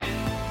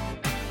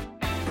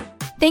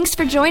Thanks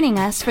for joining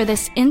us for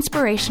this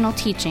inspirational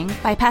teaching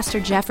by Pastor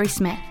Jeffrey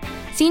Smith,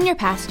 Senior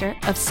Pastor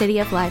of City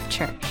of Life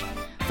Church.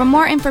 For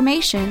more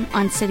information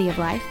on City of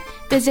Life,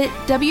 visit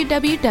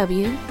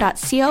www.col.tv.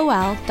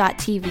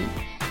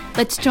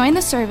 Let's join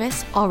the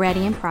service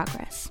already in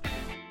progress.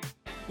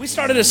 We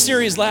started a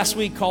series last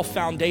week called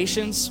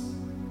Foundations,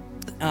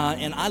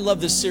 and I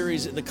love this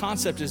series. The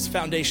concept is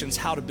Foundations,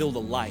 how to build a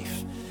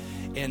life.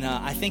 And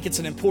I think it's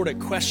an important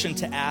question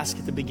to ask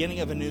at the beginning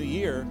of a new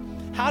year.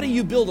 How do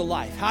you build a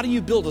life? How do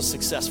you build a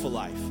successful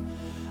life?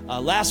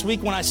 Last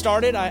week when I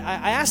started,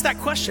 I asked that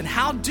question,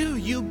 how do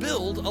you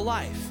build a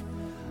life?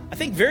 I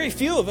think very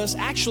few of us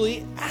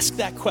actually ask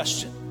that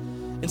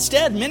question.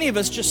 Instead, many of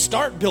us just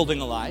start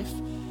building a life.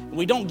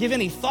 We don't give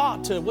any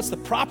thought to what's the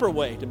proper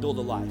way to build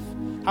a life.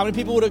 How many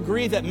people would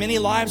agree that many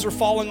lives are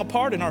falling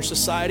apart in our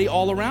society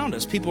all around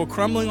us? People are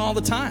crumbling all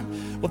the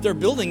time. What they're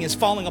building is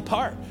falling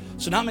apart.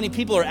 So not many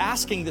people are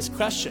asking this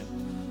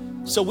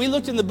question. So we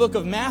looked in the book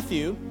of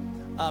Matthew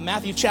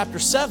chapter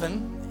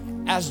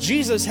 7, as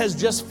Jesus has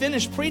just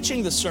finished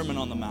preaching the Sermon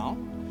on the Mount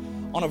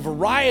on a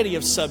variety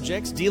of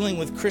subjects dealing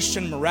with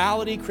Christian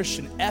morality,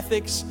 Christian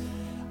ethics,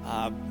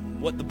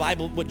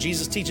 what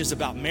Jesus teaches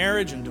about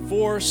marriage and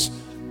divorce,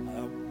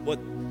 what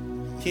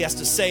he has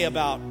to say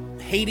about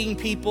hating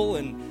people,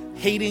 and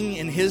hating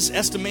in his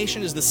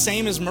estimation is the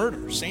same as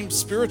murder. Same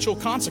spiritual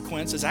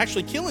consequence as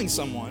actually killing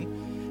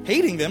someone.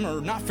 Hating them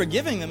or not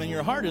forgiving them in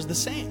your heart is the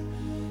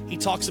same. He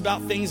talks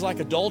about things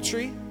like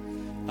adultery,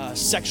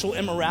 sexual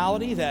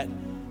immorality, that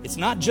it's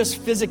not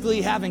just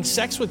physically having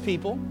sex with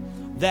people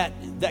that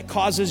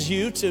causes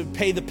you to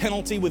pay the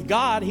penalty with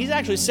God. He's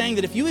actually saying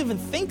that if you even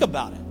think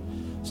about it.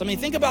 So,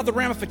 think about the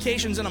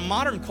ramifications in a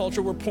modern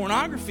culture where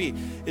pornography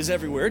is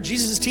everywhere.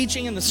 Jesus is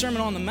teaching in the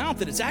Sermon on the Mount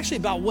that it's actually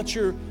about what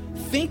you're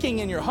thinking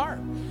in your heart.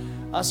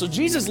 So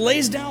Jesus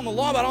lays down the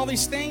law about all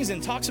these things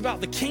and talks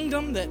about the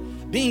kingdom, that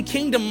being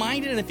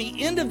kingdom-minded. And at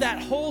the end of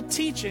that whole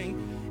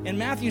teaching, in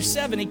Matthew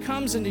 7, he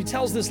comes and he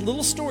tells this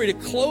little story to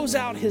close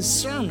out his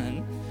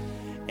sermon.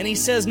 And he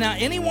says, now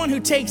anyone who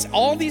takes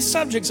all these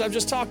subjects I've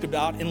just talked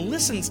about and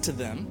listens to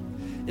them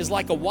is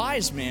like a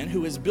wise man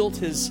who has built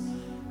his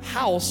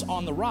house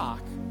on the rock.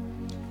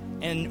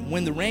 And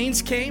when the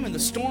rains came and the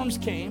storms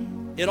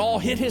came, it all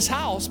hit his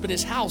house, but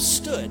his house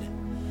stood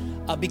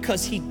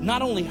because he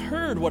not only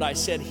heard what I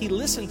said, he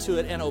listened to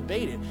it and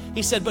obeyed it.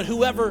 He said, but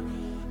whoever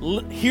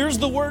hears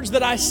the words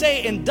that I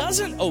say and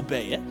doesn't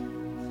obey it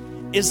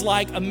is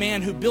like a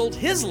man who built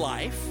his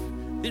life.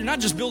 They're not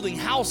just building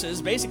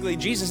houses. Basically,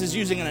 Jesus is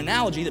using an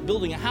analogy that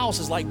building a house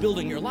is like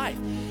building your life.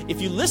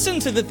 If you listen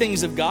to the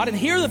things of God and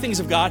hear the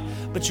things of God,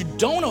 but you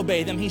don't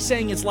obey them, he's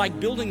saying it's like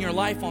building your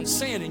life on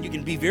sand. And you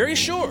can be very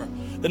sure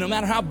that no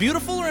matter how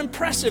beautiful or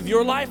impressive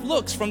your life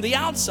looks from the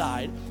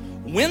outside,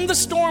 when the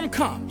storm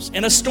comes,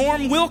 and a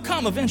storm will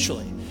come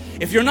eventually,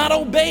 if you're not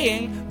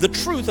obeying the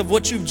truth of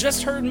what you've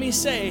just heard me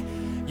say,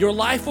 your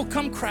life will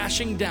come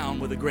crashing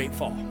down with a great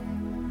fall.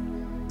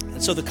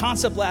 And so the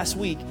concept last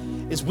week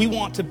is we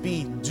want to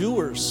be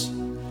doers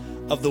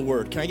of the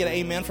word. Can I get an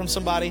amen from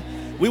somebody?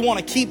 We want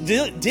to keep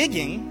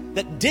digging.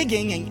 That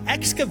digging and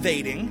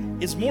excavating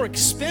is more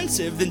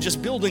expensive than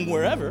just building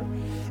wherever.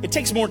 It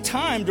takes more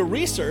time to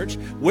research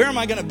where am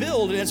I going to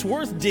build, and it's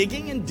worth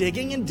digging and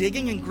digging and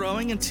digging and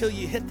growing until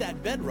you hit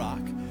that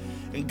bedrock.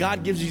 And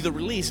God gives you the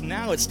release.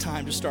 Now it's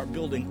time to start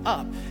building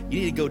up. You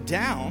need to go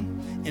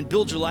down and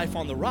build your life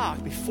on the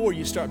rock before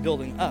you start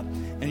building up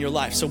in your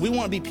life. So we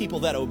want to be people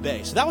that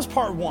obey. So that was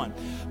part one.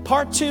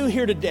 Part two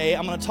here today,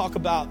 I'm going to talk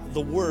about the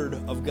Word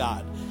of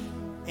God.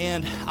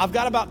 And I've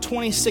got about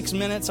 26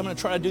 minutes. I'm going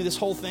to try to do this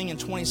whole thing in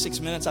 26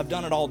 minutes. I've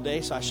done it all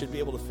day, so I should be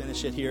able to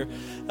finish it here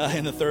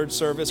in the third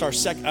service. Our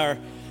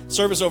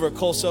service over at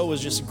Colso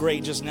was just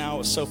great just now. It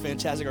was so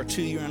fantastic. Our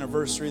 2-year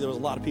anniversary. There was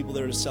a lot of people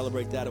there to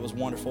celebrate that. It was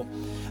wonderful.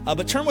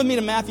 But turn with me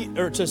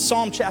to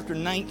Psalm chapter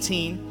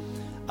 19,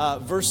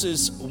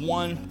 verses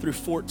 1 through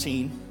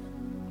 14.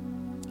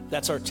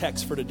 That's our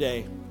text for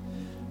today.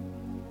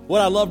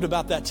 What I loved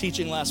about that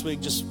teaching last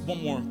week, just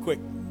one more quick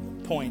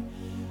point.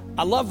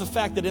 I love the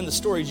fact that in the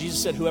story,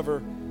 Jesus said,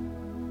 whoever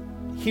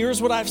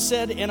hears what I've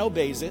said and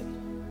obeys it,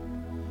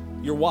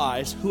 you're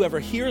wise.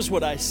 Whoever hears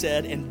what I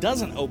said and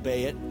doesn't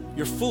obey it,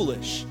 you're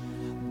foolish.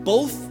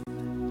 Both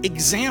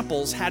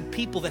examples had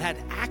people that had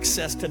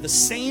access to the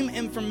same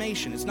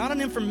information. It's not an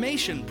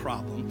information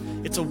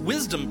problem. It's a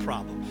wisdom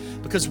problem.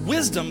 Because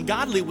wisdom,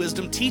 godly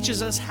wisdom,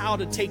 teaches us how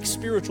to take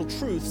spiritual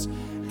truths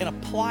and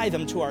apply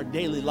them to our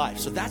daily life.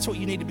 So that's what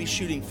you need to be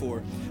shooting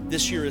for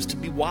this year, is to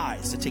be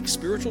wise, to take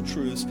spiritual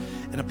truths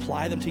and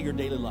apply them to your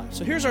daily life.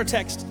 So here's our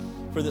text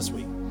for this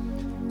week.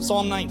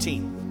 Psalm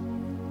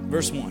 19,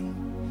 verse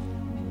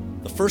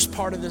 1. The first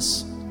part of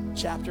this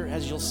chapter,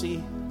 as you'll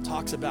see,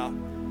 talks about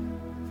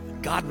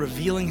God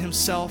revealing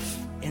himself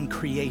in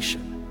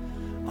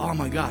creation. Oh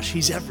my gosh,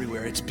 he's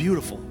everywhere. It's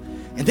beautiful.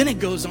 And then it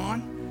goes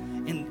on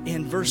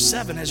in verse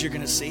 7, as you're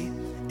going to see,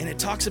 and it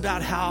talks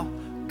about how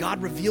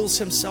God reveals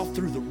himself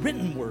through the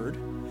written word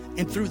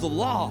and through the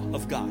law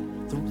of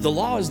God. The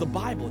law is the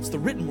Bible. It's the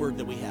written word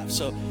that we have.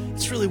 So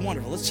it's really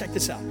wonderful. Let's check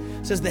this out.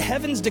 It says, the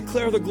heavens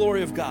declare the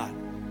glory of God,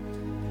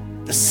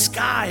 The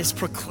skies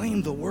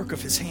proclaim the work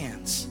of his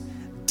hands.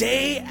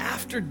 Day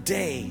after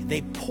day,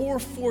 they pour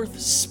forth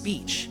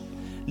speech.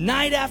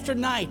 Night after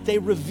night, they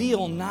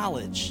reveal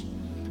knowledge.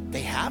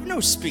 They have no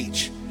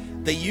speech.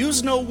 They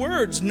use no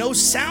words. No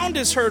sound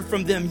is heard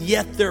from them,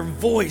 yet their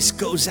voice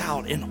goes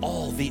out in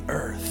all the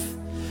earth.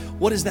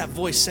 What is that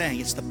voice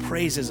saying? It's the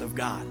praises of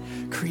God.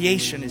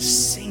 Creation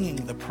is singing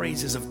the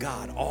praises of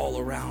God all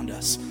around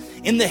us.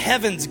 In the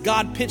heavens,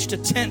 God pitched a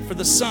tent for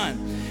the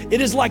sun.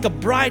 It is like a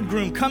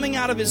bridegroom coming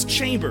out of his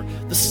chamber.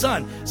 The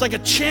sun is like a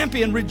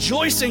champion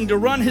rejoicing to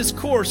run his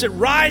course. It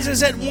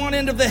rises at one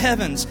end of the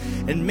heavens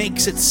and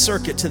makes its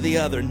circuit to the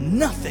other.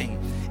 Nothing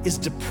is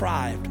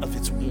deprived of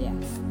its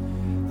warmth.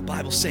 The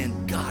Bible's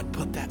saying God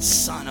put that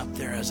sun up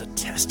there as a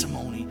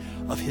testimony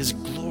of his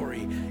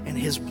glory and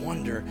his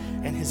wonder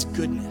and his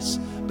goodness.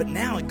 But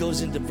now it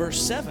goes into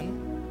verse 7,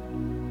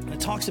 and it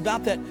talks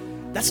about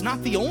that's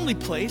not the only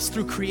place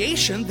through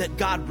creation that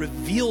God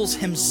reveals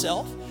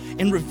himself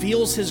and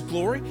reveals his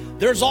glory.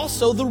 There's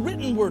also the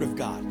written word of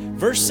God.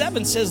 Verse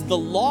 7 says, the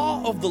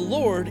law of the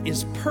Lord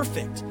is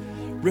perfect,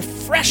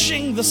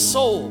 refreshing the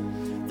soul.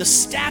 The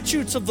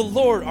statutes of the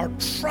Lord are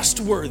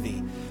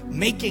trustworthy,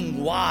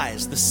 making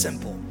wise the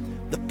simple.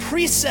 The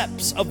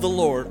precepts of the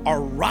Lord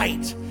are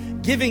right,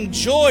 giving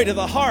joy to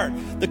the heart.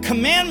 The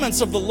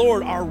commandments of the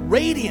Lord are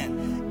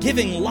radiant,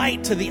 giving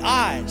light to the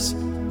eyes.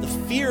 The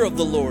fear of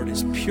the Lord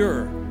is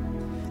pure,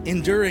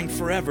 enduring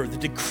forever. The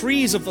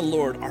decrees of the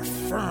Lord are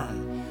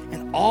firm,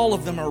 and all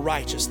of them are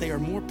righteous. They are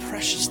more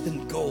precious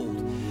than gold,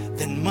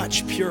 than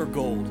much pure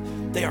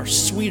gold. They are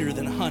sweeter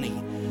than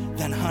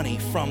honey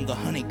from the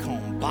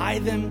honeycomb. By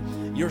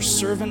them your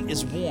servant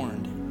is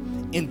warned.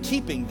 In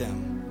keeping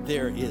them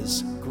there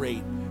is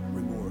great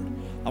reward.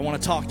 I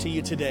want to talk to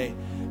you today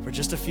for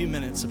just a few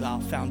minutes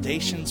about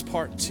Foundations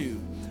Part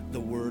 2, the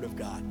Word of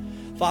God.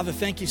 Father,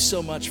 thank you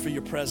so much for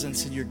your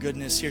presence and your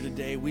goodness here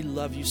today. We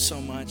love you so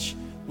much.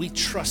 We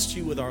trust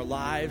you with our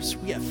lives.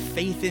 We have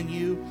faith in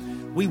you.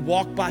 We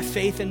walk by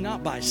faith and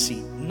not by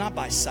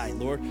sight,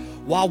 Lord.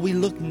 While we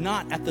look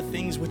not at the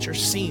things which are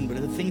seen, but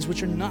at the things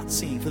which are not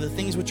seen. For the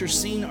things which are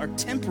seen are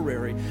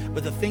temporary,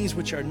 but the things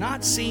which are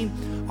not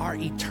seen are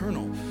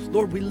eternal.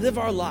 Lord, we live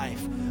our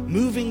life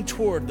moving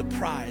toward the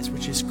prize,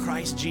 which is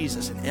Christ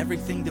Jesus, in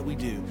everything that we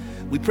do.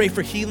 We pray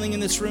for healing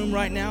in this room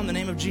right now in the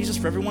name of Jesus.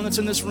 For everyone that's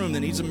in this room that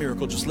needs a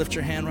miracle, just lift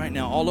your hand right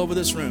now all over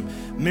this room.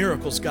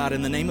 Miracles, God,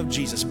 in the name of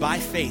Jesus. By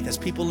faith, as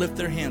people lift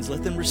their hands,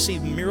 let them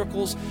receive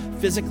miracles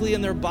physically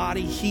in their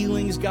body,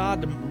 healings,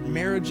 God, to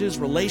marriages,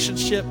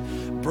 relationship,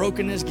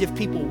 brokenness. Give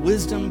people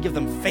wisdom, give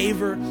them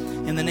favor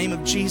in the name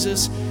of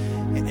Jesus.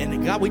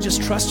 And God, we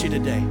just trust you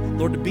today,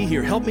 Lord, to be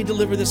here. Help me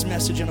deliver this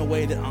message in a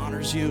way that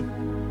honors you.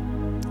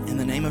 In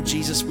the name of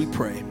Jesus, we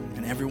pray.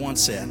 And everyone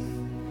said,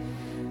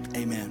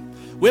 amen.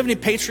 We have any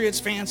Patriots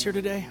fans here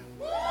today?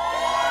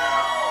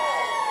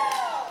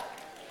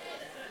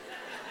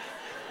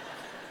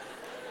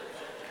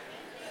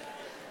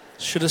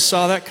 Should have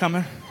saw that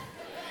coming.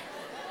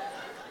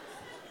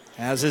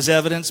 As is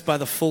evidenced by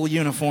the full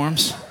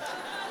uniforms.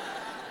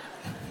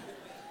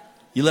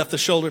 You left the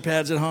shoulder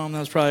pads at home. That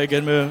was probably a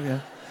good move. Yeah.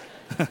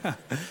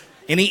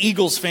 Any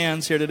Eagles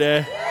fans here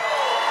today?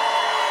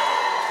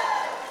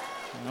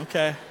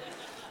 Okay.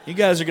 You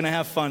guys are going to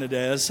have fun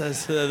today.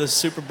 The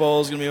Super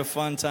Bowl is going to be a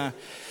fun time.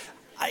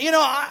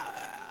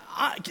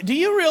 Do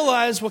you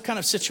realize what kind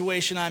of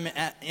situation I'm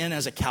in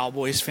as a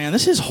Cowboys fan?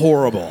 This is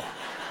horrible.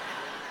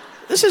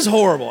 This is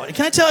horrible.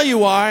 Can I tell you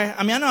why?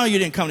 I mean, I know you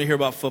didn't come to hear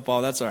about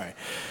football. That's all right.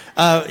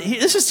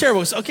 This is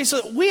terrible. Okay,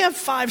 so we have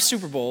 5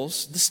 Super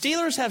Bowls. The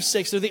Steelers have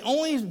 6. They're the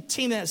only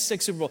team that has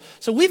 6 Super Bowls.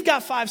 So we've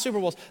got 5 Super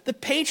Bowls. The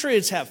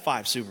Patriots have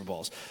 5 Super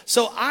Bowls.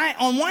 So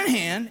on one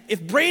hand,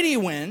 if Brady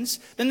wins,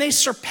 then they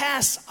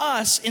surpass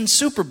us in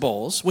Super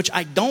Bowls, which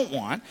I don't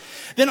want.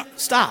 Then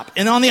stop.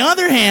 And on the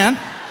other hand,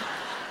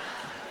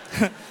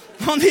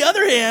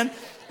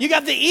 you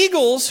got the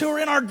Eagles, who are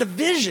in our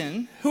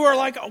division, who are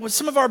like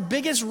some of our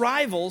biggest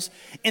rivals,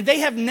 and they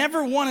have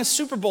never won a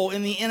Super Bowl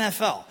in the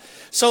NFL.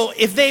 So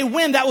if they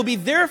win, that will be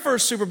their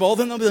first Super Bowl.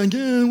 Then they'll be like,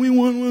 yeah, we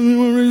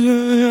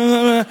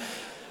won.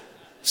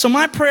 So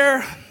my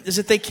prayer is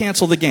that they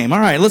cancel the game. All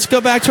right, let's go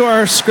back to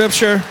our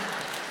scripture.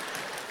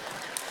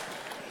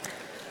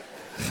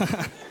 I'm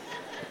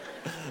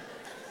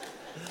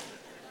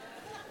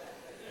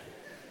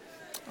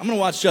going to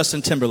watch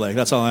Justin Timberlake.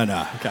 That's all I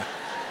know. Okay.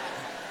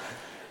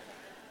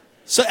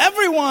 So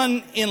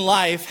everyone in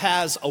life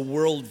has a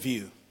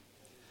worldview.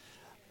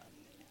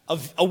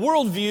 A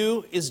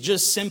worldview is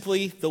just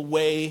simply the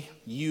way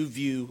you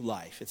view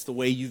life. It's the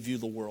way you view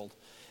the world.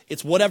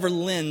 It's whatever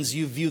lens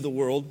you view the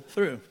world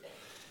through.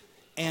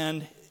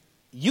 And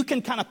you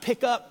can kind of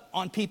pick up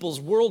on people's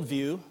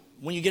worldview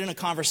when you get in a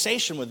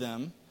conversation with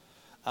them.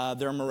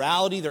 Their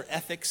morality, their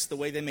ethics, the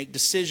way they make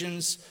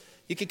decisions.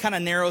 You can kind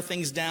of narrow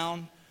things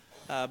down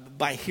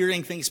by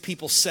hearing things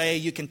people say.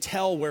 You can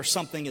tell where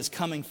something is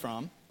coming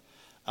from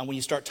when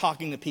you start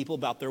talking to people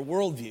about their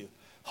worldview.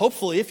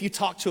 Hopefully, if you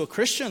talk to a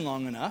Christian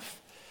long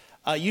enough,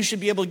 you should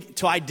be able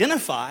to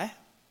identify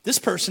this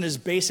person is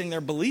basing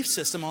their belief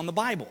system on the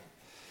Bible.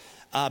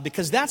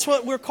 because that's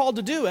what we're called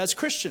to do as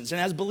Christians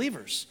and as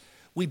believers.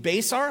 We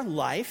base our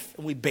life,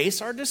 we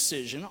base our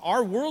decision,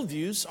 our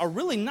worldviews are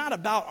really not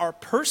about our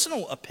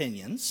personal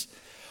opinions.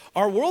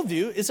 Our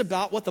worldview is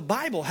about what the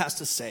Bible has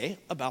to say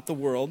about the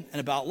world and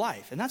about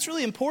life. And that's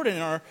really important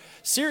in our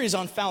series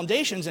on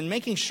foundations and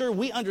making sure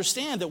we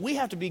understand that we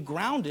have to be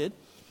grounded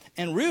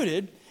and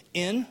rooted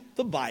in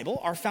the Bible.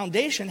 Our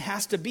foundation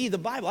has to be the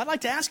Bible. I'd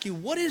like to ask you,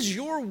 what is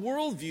your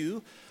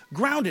worldview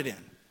grounded in?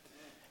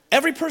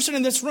 Every person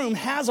in this room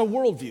has a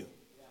worldview.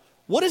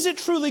 What is it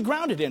truly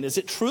grounded in? Is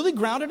it truly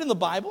grounded in the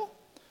Bible?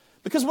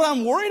 Because what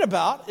I'm worried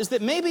about is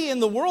that maybe in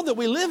the world that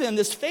we live in,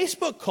 this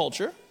Facebook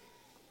culture,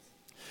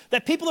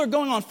 that people are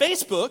going on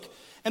Facebook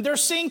and they're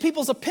seeing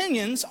people's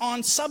opinions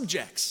on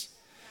subjects.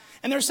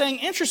 And they're saying,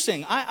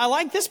 interesting, I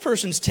like this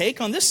person's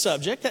take on this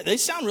subject. They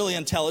sound really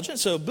intelligent,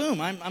 so boom,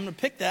 I'm going to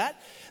pick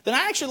that. Then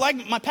I actually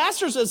like, my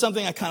pastor said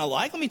something I kind of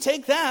like. Let me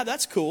take that.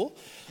 That's cool.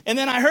 And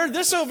then I heard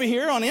this over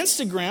here on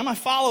Instagram. I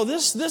follow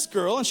this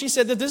girl, and she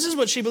said that this is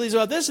what she believes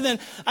about this. And then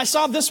I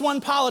saw this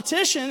one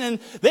politician, and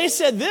they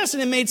said this,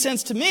 and it made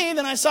sense to me.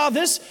 Then I saw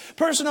this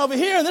person over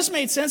here, and this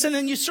made sense. And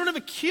then you sort of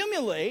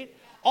accumulate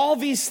all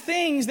these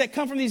things that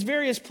come from these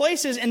various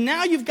places, and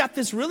now you've got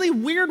this really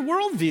weird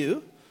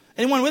worldview.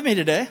 Anyone with me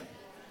today?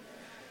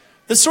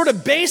 That's sort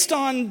of based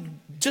on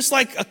just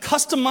like a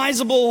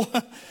customizable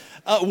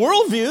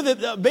worldview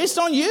that based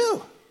on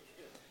you.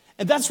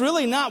 And that's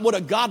really not what a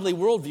godly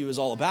worldview is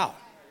all about.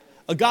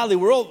 A godly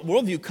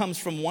worldview comes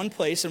from one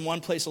place and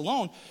one place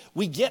alone.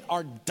 We get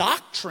our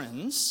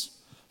doctrines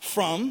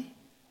from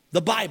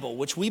the Bible,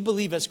 which we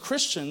believe as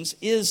Christians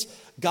is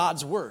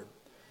God's word.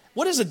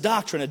 What is a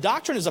doctrine? A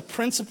doctrine is a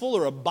principle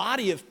or a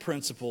body of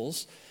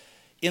principles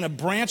in a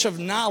branch of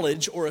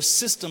knowledge or a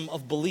system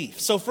of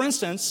belief. So for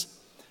instance,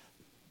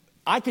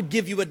 I could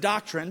give you a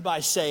doctrine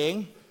by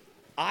saying,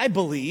 I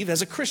believe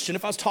as a Christian,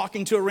 if I was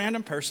talking to a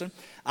random person,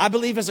 I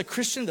believe as a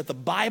Christian that the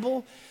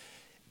Bible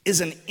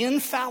is an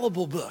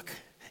infallible book.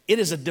 It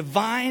is a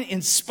divine,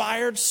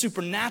 inspired,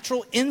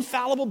 supernatural,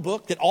 infallible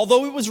book that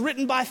although it was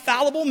written by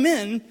fallible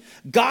men,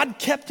 God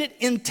kept it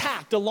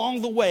intact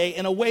along the way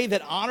in a way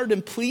that honored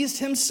and pleased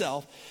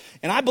himself.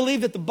 And I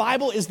believe that the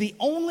Bible is the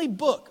only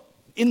book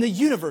in the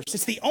universe.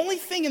 It's the only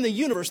thing in the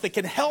universe that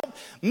can help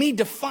me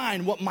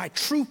define what my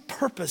true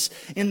purpose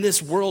in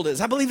this world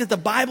is. I believe that the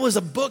Bible is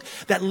a book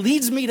that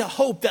leads me to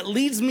hope, that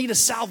leads me to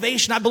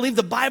salvation. I believe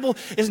the Bible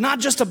is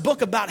not just a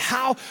book about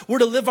how we're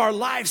to live our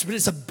lives, but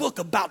it's a book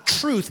about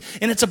truth.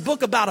 And it's a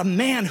book about a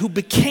man who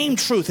became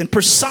truth and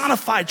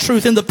personified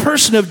truth in the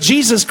person of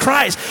Jesus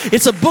Christ.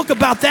 It's a book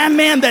about that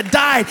man that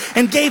died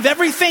and gave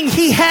everything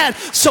he had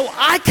so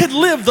I could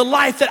live the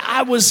life that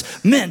I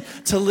was meant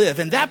to live.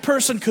 And that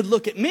person could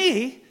look at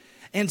me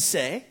and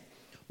say,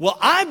 well,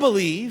 I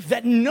believe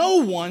that no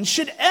one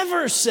should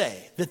ever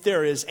say that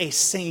there is a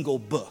single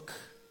book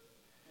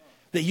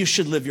that you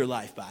should live your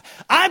life by.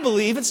 I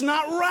believe it's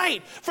not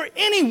right for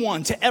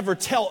anyone to ever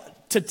tell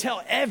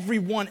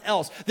everyone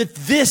else that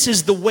this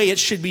is the way it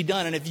should be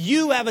done. And if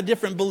you have a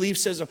different belief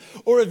system,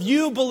 or if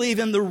you believe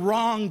in the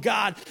wrong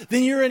God,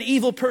 then you're an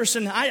evil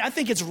person. I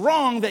think it's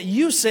wrong that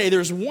you say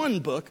there's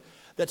one book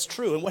that's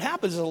true. And what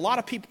happens is a lot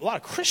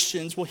of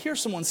Christians will hear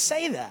someone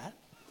say that,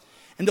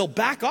 and they'll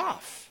back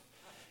off.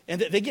 And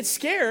they get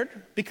scared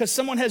because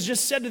someone has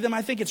just said to them,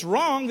 I think it's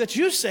wrong that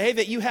you say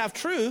that you have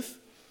truth.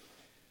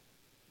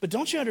 But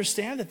don't you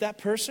understand that that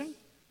person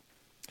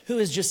who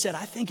has just said,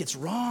 I think it's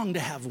wrong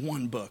to have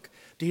one book,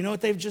 do you know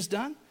what they've just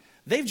done?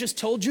 They've just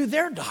told you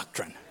their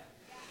doctrine.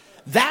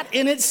 That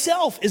in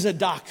itself is a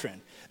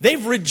doctrine.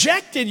 They've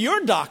rejected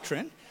your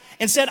doctrine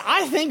and said,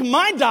 I think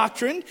my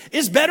doctrine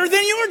is better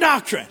than your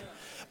doctrine.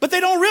 But they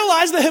don't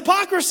realize the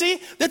hypocrisy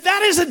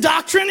that is a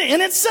doctrine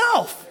in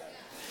itself.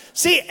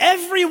 See,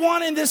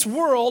 everyone in this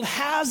world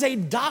has a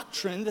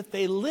doctrine that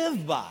they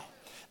live by.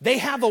 They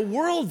have a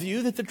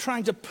worldview that they're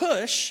trying to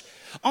push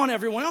on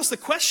everyone else. The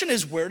question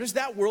is, where does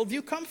that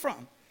worldview come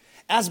from?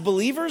 As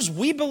believers,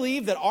 we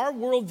believe that our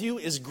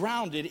worldview is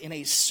grounded in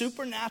a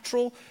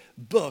supernatural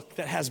book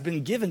that has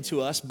been given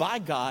to us by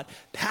God,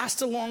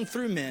 passed along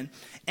through men,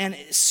 and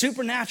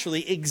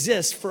supernaturally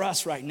exists for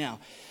us right now.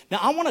 Now,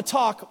 I want to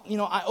talk,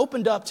 I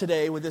opened up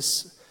today with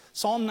this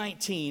Psalm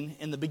 19,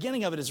 and the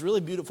beginning of it is really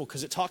beautiful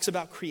because it talks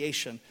about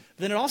creation.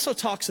 But then it also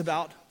talks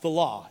about the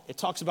law. It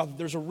talks about that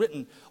there's a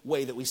written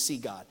way that we see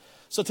God.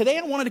 So today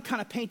I wanted to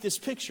kind of paint this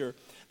picture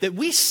that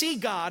we see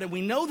God and we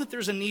know that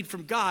there's a need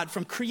from God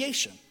from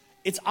creation.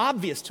 It's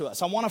obvious to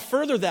us. I want to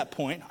further that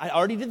point. I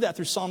already did that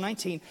through Psalm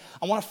 19.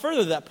 I want to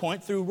further that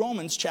point through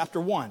Romans chapter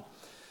 1.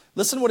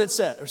 Listen to what it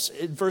says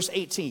in verse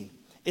 18.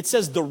 It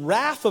says, the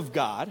wrath of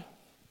God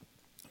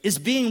is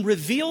being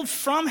revealed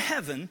from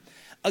heaven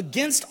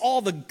against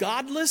all the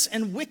godless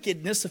and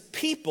wickedness of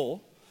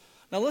people.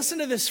 Now listen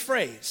to this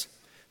phrase,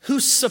 who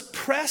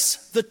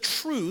suppress the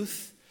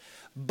truth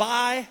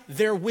by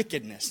their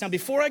wickedness. Now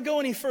before I go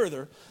any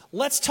further,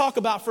 let's talk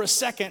about for a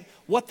second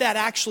what that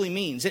actually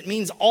means. It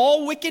means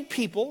all wicked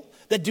people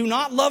that do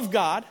not love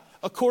God,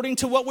 according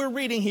to what we're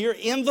reading here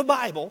in the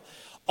Bible,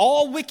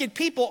 all wicked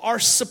people are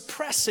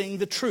suppressing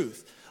the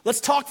truth. Let's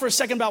talk for a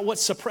second about what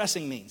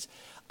suppressing means.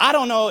 I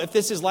don't know if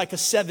this is like a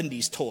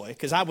 70s toy,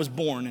 because I was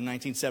born in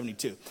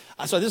 1972.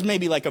 So this may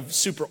be like a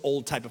super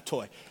old type of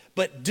toy.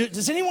 But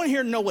does anyone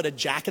here know what a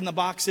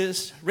jack-in-the-box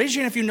is? Raise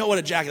your hand if you know what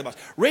a jack-in-the-box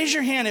is. Raise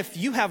your hand if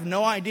you have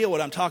no idea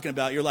what I'm talking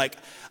about. You're like,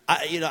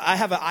 I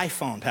have an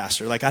iPhone,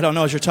 Pastor. Like, I don't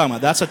know what you're talking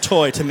about. That's a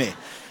toy to me.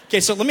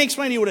 Okay, so let me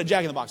explain to you what a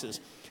jack-in-the-box is.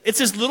 It's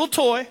this little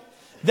toy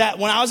that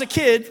when I was a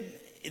kid,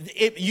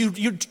 you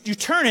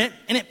turn it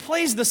and it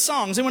plays the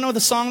songs. Anyone know the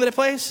song that it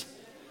plays?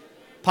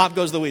 Pop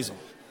Goes the Weasel.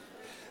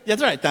 Yeah,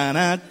 that's right.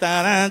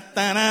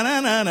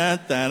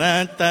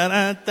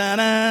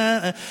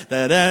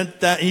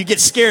 You get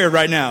scared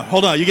right now.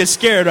 Hold on, you get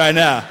scared right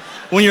now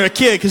when you're a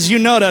kid because you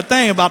know that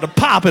thing about the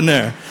pop in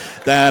there.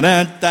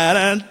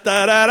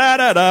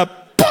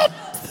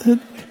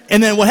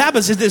 And then what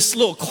happens is this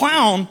little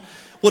clown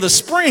with a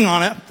spring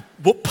on it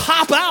will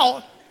pop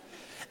out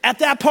at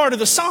that part of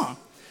the song.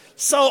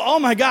 So, oh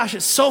my gosh,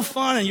 it's so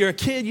fun, and you're a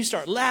kid, you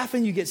start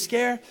laughing, you get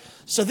scared.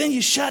 So then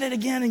you shut it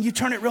again and you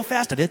turn it real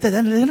fast. Then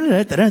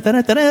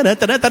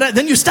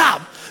you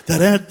stop.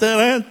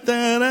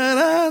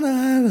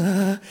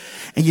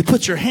 And you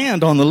put your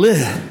hand on the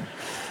lid.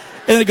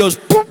 And it goes,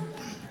 boop,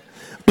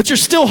 but you're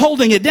still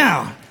holding it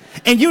down.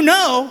 And you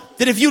know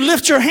that if you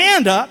lift your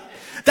hand up,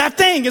 that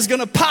thing is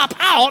going to pop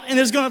out and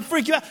is going to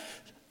freak you out.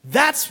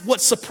 That's what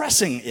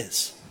suppressing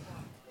is.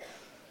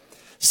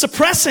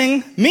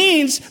 Suppressing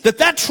means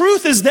that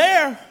truth is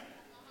there.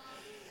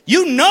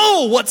 You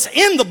know what's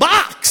in the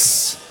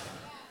box,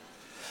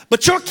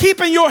 but you're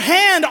keeping your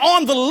hand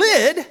on the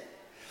lid.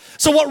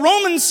 So what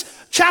Romans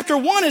chapter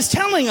 1 is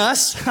telling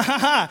us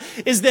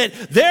is that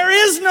there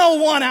is no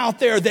one out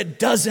there that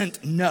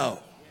doesn't know.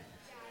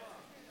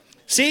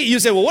 See, you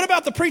say, well, what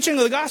about the preaching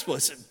of the gospel?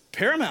 It's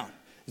paramount.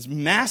 It's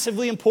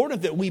massively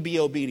important that we be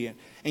obedient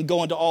and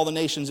go into all the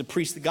nations and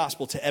preach the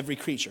gospel to every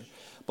creature.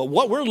 But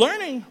what we're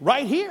learning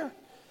right here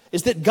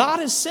is that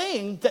God is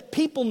saying that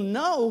people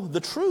know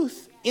the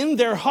truth in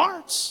their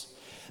hearts.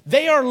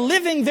 They are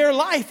living their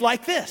life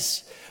like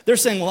this. They're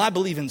saying, well, I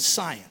believe in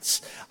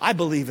science. I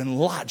believe in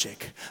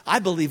logic. I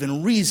believe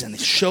in reason.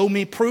 Show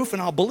me proof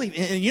and I'll believe.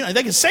 And, you know,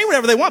 they can say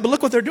whatever they want, but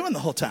look what they're doing the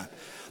whole time.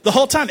 The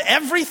whole time,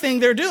 everything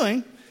they're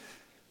doing,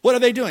 what are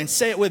they doing?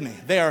 Say it with me.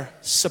 They are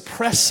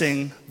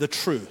suppressing the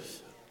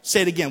truth.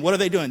 Say it again. What are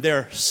they doing?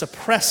 They're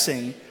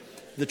suppressing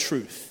the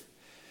truth.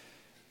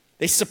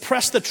 They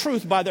suppress the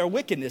truth by their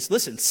wickedness.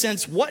 Listen,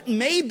 since what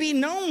may be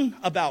known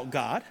about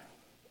God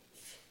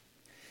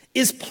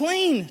is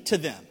plain to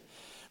them.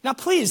 Now,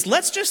 please,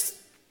 let's just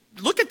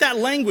look at that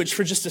language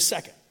for just a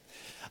second.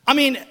 I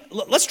mean,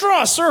 let's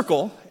draw a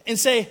circle and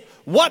say,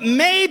 what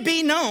may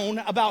be known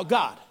about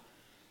God.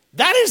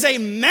 That is a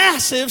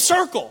massive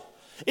circle.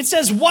 It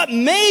says, what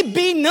may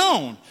be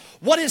known.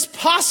 What is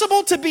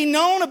possible to be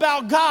known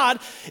about God,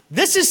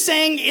 this is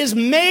saying, is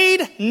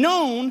made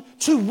known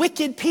to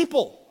wicked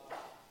people.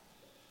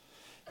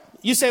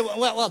 You say,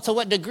 well, to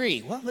what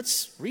degree? Well,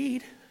 let's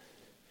read.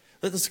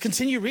 Let's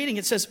continue reading.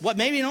 It says, what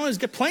may be known is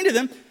plain to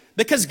them,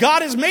 because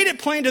God has made it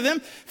plain to them.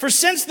 For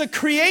since the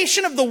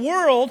creation of the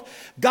world,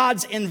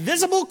 God's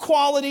invisible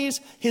qualities,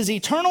 his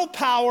eternal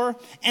power,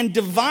 and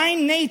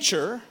divine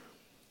nature,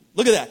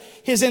 look at that,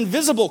 his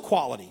invisible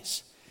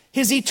qualities,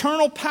 his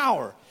eternal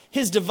power,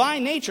 his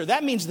divine nature,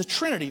 that means the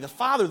Trinity, the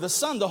Father, the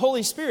Son, the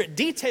Holy Spirit,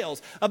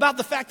 details about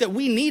the fact that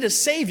we need a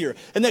Savior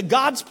and that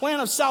God's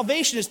plan of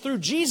salvation is through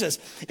Jesus.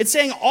 It's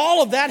saying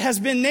all of that has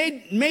been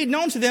made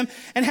known to them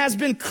and has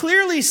been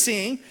clearly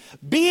seen,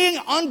 being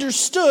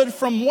understood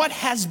from what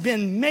has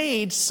been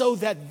made so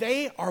that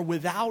they are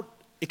without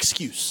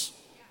excuse.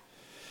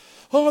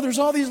 Oh, there's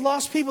all these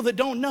lost people that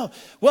don't know.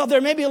 Well,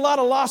 there may be a lot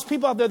of lost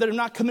people out there that have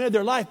not committed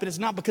their life, but it's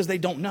not because they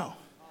don't know.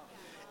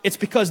 It's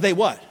because they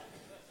what?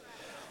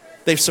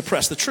 They've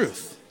suppressed the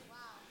truth.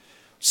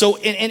 So,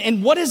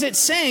 and what is it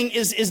saying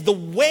is the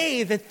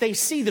way that they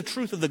see the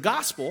truth of the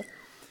gospel.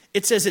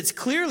 It says it's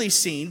clearly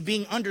seen,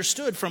 being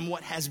understood from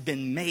what has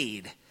been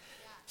made.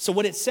 So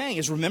what it's saying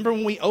is, remember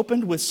when we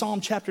opened with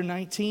Psalm chapter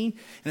 19,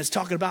 and it's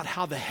talking about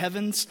how the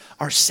heavens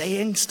are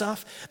saying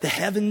stuff. The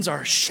heavens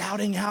are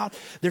shouting out.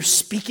 They're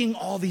speaking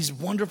all these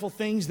wonderful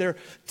things. They're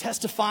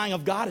testifying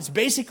of God. It's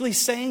basically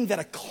saying that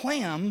a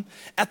clam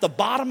at the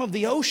bottom of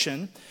the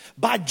ocean,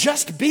 by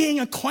just being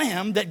a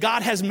clam that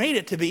God has made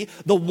it to be,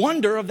 the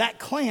wonder of that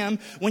clam,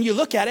 when you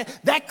look at it,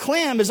 that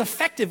clam is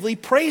effectively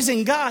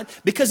praising God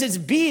because it's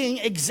being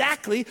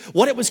exactly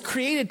what it was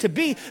created to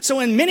be. So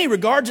in many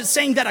regards, it's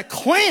saying that a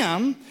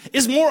clam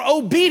is more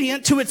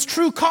obedient to its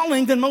true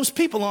calling than most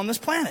people on this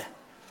planet.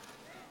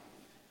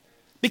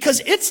 Because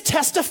it's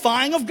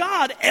testifying of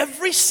God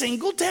every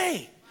single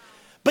day.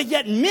 But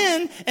yet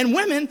men and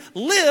women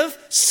live,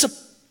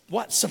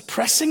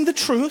 suppressing the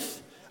truth.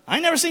 I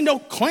ain't never seen no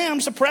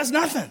clam suppress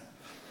nothing.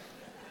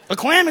 A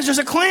clam is just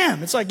a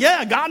clam. It's like,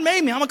 yeah, God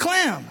made me. I'm a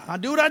clam. I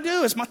do what I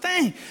do. It's my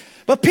thing.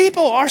 But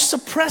people are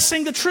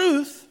suppressing the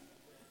truth.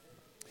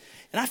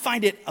 And I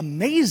find it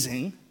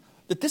amazing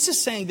that this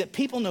is saying that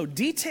people know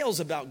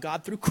details about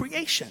God through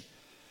creation.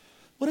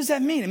 What does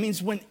that mean? It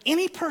means when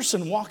any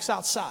person walks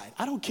outside,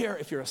 I don't care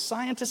if you're a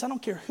scientist, I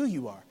don't care who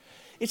you are.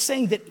 It's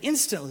saying that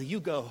instantly you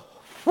go,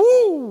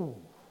 whoo.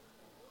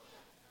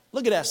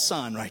 Look at that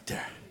sun right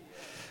there.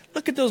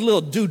 Look at those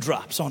little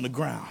dewdrops on the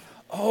ground.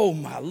 Oh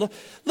my,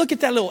 look at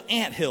that little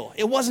anthill.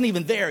 It wasn't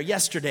even there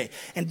yesterday.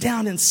 And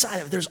down inside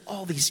of it, there's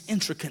all these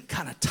intricate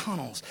kind of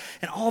tunnels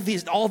and all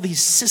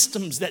these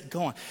systems that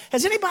go on.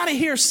 Has anybody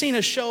here seen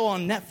a show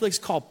on Netflix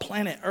called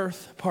Planet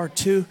Earth Part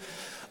 2?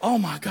 Oh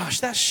my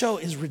gosh, that show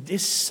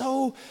is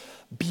so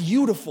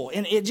beautiful.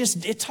 And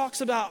it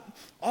talks about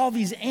all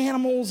these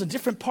animals and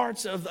different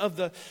parts of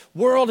the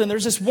world. And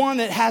there's this one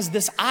that has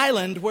this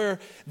island where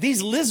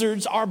these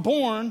lizards are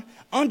born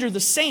under the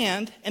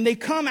sand, and they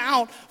come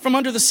out from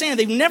under the sand.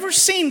 They've never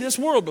seen this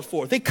world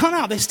before. They come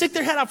out, they stick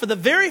their head out for the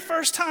very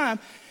first time,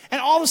 and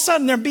all of a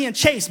sudden they're being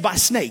chased by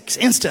snakes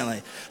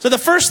instantly. So the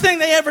first thing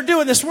they ever do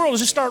in this world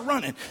is just start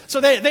running.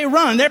 So they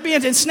run,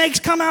 and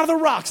snakes come out of the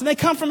rocks, and they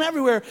come from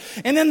everywhere.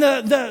 And then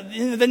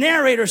the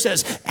narrator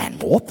says,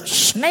 and what the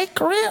snake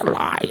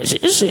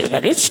realizes is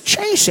that it's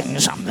chasing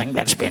something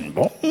that's been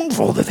born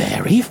for the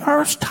very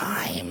first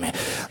time.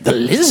 The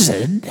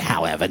lizard,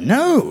 however,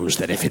 knows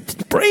that if it's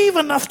brave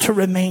enough to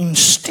remain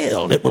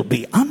still, it will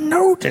be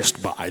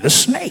unnoticed by the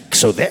snake.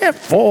 So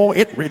therefore,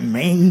 it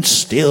remains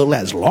still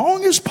as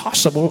long as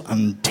possible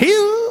until...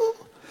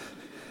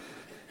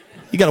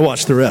 You got to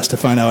watch the rest to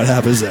find out what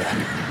happens there.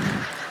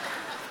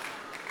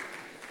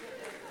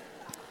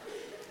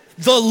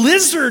 The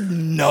lizard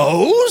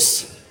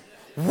knows?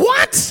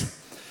 What?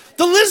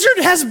 The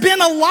lizard has been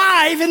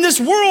alive in this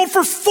world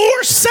for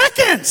 4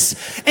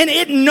 seconds. And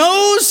it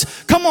knows,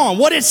 come on,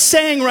 what it's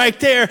saying right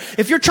there.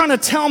 If you're trying to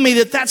tell me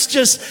that that's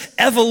just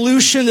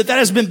evolution, that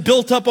has been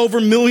built up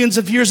over millions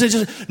of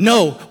years.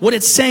 No, what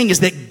it's saying is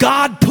that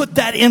God put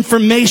that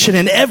information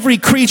in every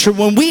creature.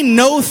 When we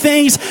know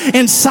things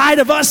inside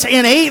of us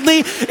innately,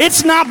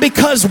 it's not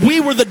because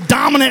we were the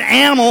dominant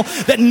animal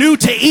that knew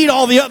to eat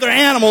all the other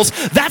animals.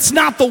 That's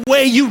not the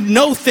way you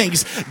know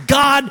things.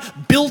 God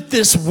built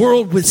this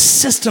world with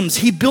systems.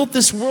 He built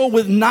this world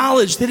with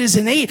knowledge that is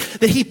innate,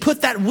 that he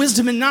put that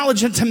wisdom and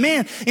knowledge into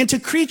man, into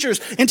creatures,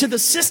 into the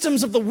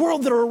systems of the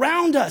world that are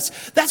around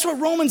us. That's what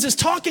Romans is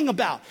talking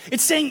about.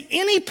 It's saying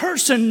any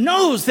person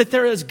knows that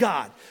there is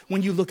God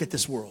when you look at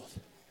this world.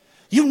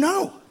 You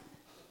know.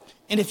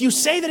 And if you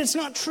say that it's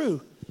not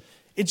true,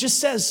 it just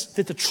says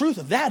that the truth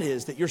of that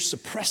is that you're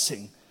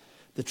suppressing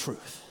the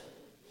truth.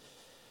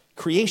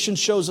 Creation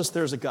shows us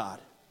there's a God.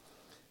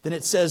 Then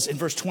it says in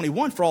verse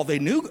 21, for although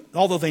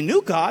they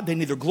knew God, they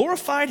neither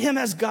glorified him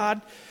as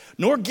God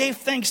nor gave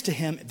thanks to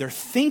him. Their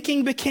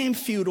thinking became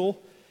futile.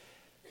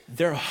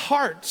 Their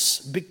hearts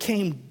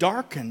became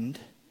darkened.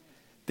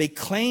 They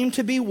claimed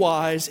to be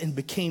wise and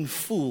became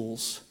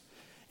fools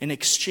and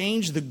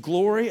exchanged the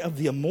glory of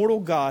the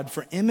immortal God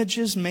for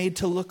images made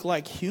to look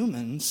like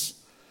humans,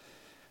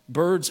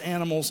 birds,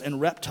 animals,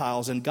 and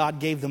reptiles, and God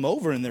gave them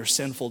over in their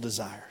sinful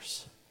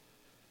desires.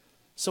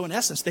 So in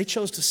essence, they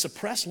chose to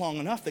suppress long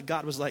enough that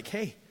God was like,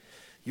 hey,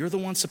 you're the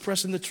one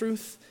suppressing the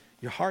truth.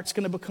 Your heart's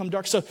going to become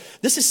dark. So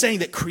this is saying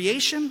that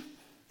creation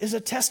is a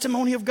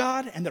testimony of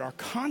God and that our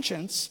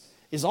conscience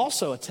is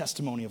also a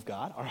testimony of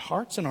God. Our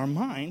hearts and our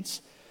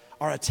minds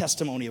are a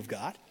testimony of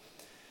God.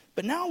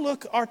 But now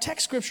look, our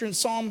text scripture in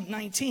Psalm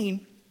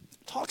 19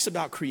 talks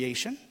about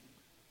creation.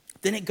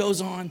 Then it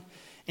goes on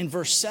in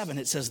verse 7.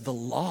 It says, the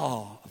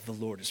law of the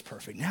Lord is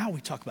perfect. Now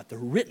we talk about the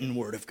written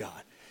word of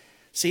God.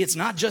 See, it's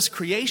not just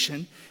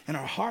creation in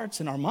our hearts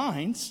and our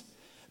minds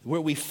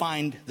where we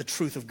find the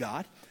truth of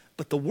God,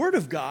 but the word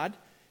of God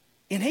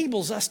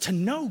enables us to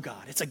know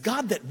God. It's a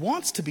God that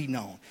wants to be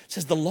known. It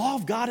says the law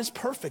of God is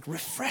perfect,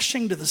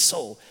 refreshing to the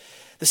soul.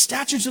 The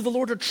statutes of the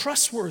Lord are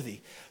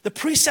trustworthy. The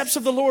precepts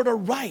of the Lord are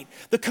right.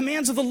 The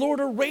commands of the Lord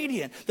are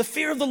radiant. The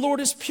fear of the Lord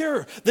is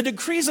pure. The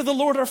decrees of the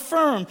Lord are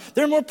firm.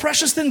 They're more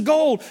precious than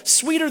gold,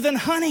 sweeter than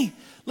honey.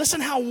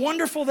 Listen how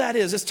wonderful that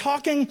is. It's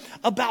talking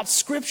about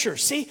Scripture.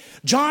 See,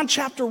 John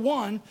chapter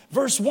 1,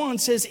 verse 1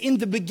 says, in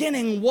the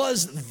beginning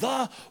was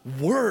the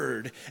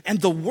Word, and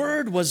the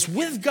Word was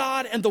with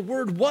God, and the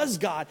Word was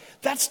God.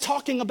 That's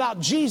talking about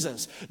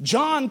Jesus.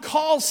 John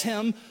calls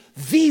him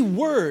the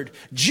Word.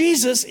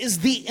 Jesus is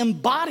the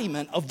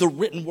embodiment of the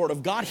written Word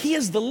of God. He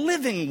is the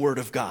living Word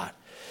of God.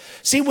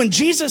 See, when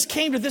Jesus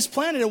came to this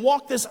planet and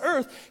walked this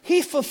earth,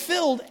 he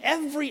fulfilled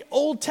every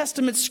Old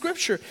Testament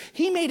scripture.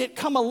 He made it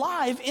come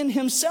alive in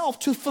himself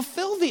to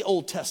fulfill the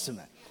Old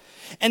Testament.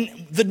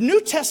 And the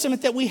New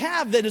Testament that we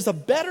have that is a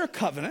better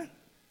covenant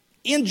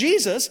in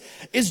Jesus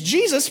is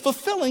Jesus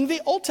fulfilling the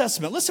Old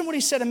Testament. Listen what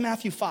he said in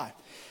Matthew 5.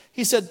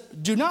 He said,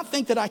 do not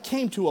think that I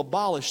came to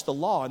abolish the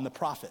law and the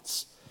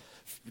prophets.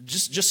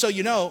 Just so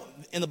you know,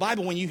 in the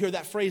Bible, when you hear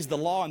that phrase, the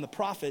law and the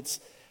prophets,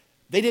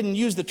 they didn't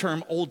use the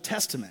term Old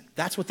Testament.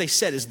 That's what they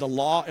said is the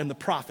law and the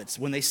prophets.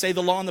 When they say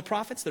the law and the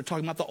prophets, they're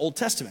talking about the Old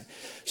Testament.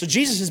 So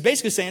Jesus is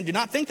basically saying, do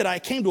not think that I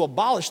came to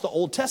abolish the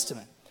Old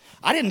Testament.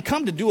 I didn't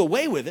come to do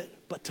away with it,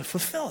 but to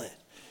fulfill it.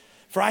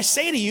 For I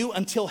say to you,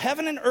 until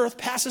heaven and earth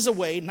passes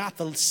away, not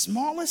the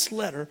smallest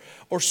letter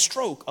or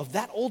stroke of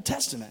that Old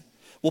Testament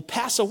will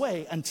pass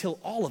away until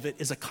all of it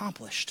is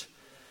accomplished.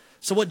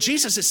 So what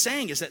Jesus is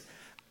saying is that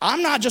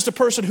I'm not just a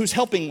person who's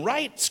helping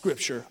write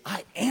Scripture.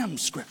 I am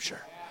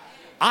Scripture.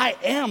 I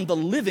am the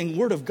living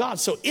Word of God.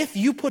 So if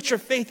you put your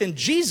faith in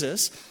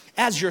Jesus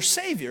as your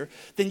Savior,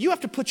 then you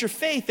have to put your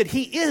faith that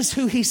He is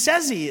who He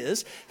says He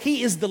is.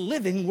 He is the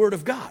living Word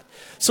of God.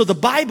 So the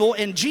Bible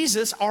and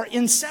Jesus are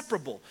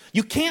inseparable.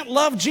 You can't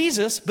love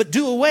Jesus but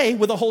do away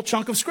with a whole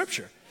chunk of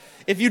Scripture.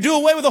 If you do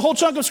away with a whole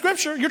chunk of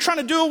Scripture, you're trying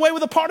to do away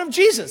with a part of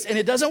Jesus, and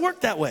it doesn't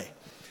work that way.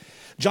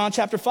 John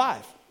chapter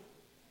 5.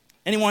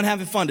 Anyone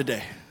having fun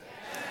today?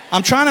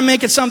 I'm trying to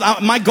make it something.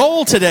 My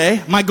goal today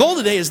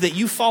is that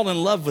you fall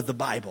in love with the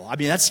Bible. I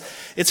mean,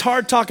 it's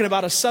hard talking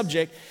about a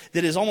subject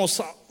that is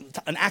almost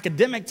an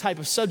academic type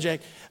of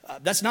subject.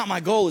 That's not my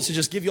goal, is to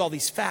just give you all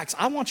these facts.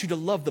 I want you to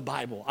love the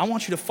Bible. I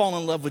want you to fall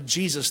in love with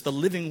Jesus, the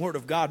living Word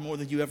of God, more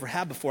than you ever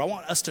have before. I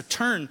want us to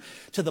turn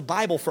to the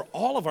Bible for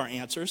all of our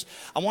answers.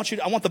 I want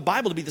the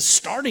Bible to be the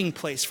starting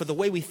place for the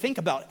way we think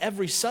about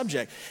every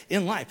subject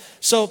in life.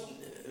 So,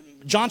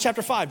 John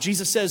chapter 5,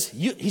 Jesus says,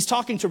 he's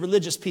talking to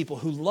religious people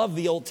who love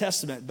the Old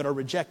Testament but are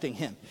rejecting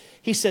Him.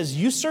 He says,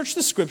 you search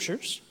the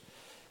Scriptures,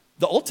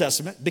 the Old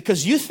Testament,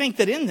 because you think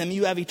that in them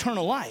you have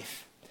eternal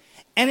life.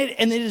 And it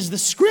is the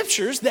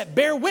Scriptures that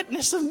bear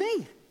witness of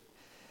me.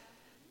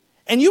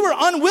 And you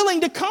are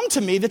unwilling to come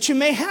to me that you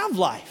may have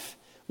life.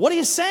 What he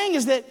is saying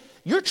is that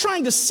you're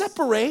trying to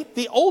separate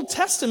the Old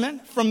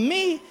Testament from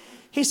me.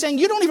 He's saying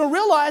you don't even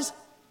realize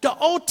the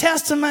Old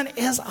Testament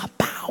is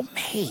about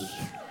me.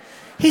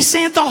 He's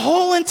saying the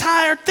whole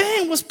entire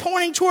thing was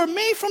pointing toward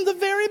me from the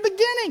very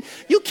beginning.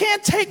 You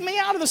can't take me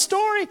out of the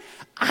story.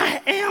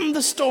 I am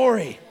the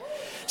story.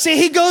 See,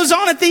 he goes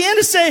on at the end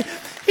to say,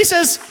 he's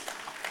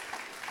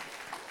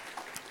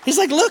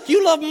like, look,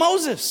 you love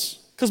Moses.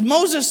 Because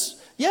Moses,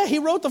 he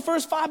wrote the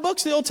first 5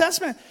 books of the Old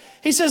Testament.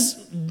 He says,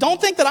 don't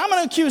think that I'm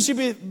going to accuse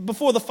you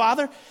before the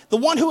Father. The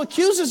one who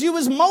accuses you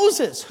is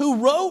Moses, who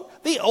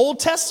wrote the Old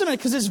Testament,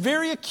 because it's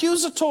very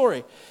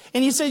accusatory.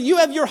 And he said, you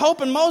have your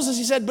hope in Moses.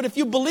 He said, but if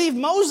you believe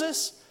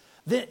Moses,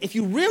 then if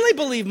you really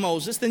believe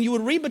Moses, then you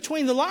would read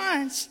between the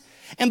lines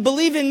and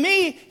believe in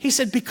me. He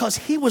said, because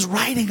he was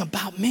writing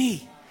about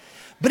me.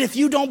 But if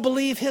you don't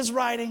believe his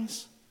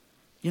writings,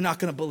 you're not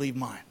going to believe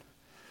mine.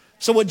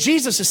 So what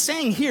Jesus is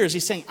saying here is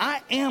he's saying,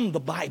 I am the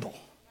Bible.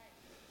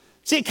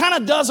 See, it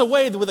kind of does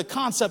away with the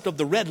concept of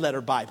the red letter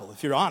Bible,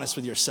 if you're honest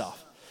with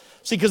yourself.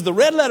 See, because the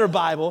red letter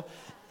Bible,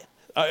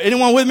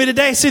 anyone with me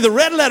today? See, the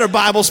red letter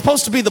Bible is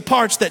supposed to be the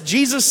parts that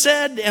Jesus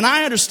said, and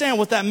I understand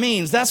what that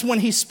means. That's when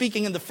he's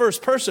speaking in the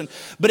first person.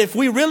 But if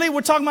we're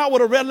talking about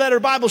what a red letter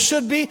Bible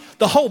should be,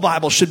 the whole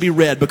Bible should be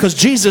read, because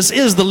Jesus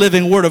is the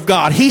living Word of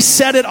God. He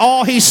said it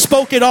all. He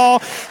spoke it all.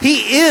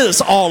 He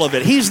is all of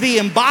it. He's the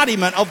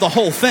embodiment of the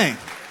whole thing.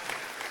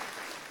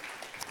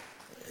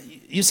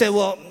 You say,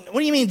 well, what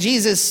do you mean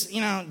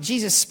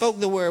Jesus spoke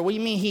the word? What do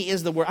you mean he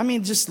is the word? I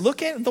mean, just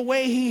look at the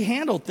way he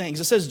handled things.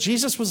 It says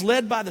Jesus was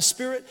led by the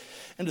Spirit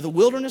into the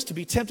wilderness to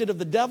be tempted of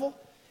the devil.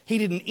 He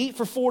didn't eat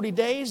for 40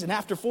 days, and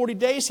after 40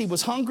 days he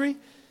was hungry.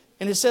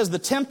 And it says the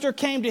tempter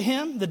came to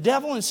him, the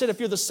devil, and said, if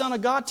you're the Son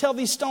of God, tell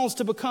these stones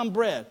to become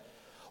bread.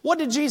 What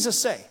did Jesus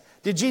say?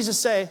 Did Jesus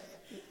say,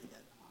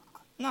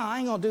 no, I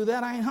ain't going to do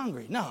that. I ain't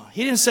hungry. No,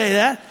 he didn't say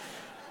that.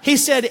 He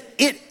said,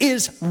 it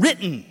is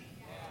written.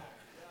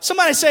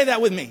 Somebody say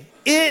that with me.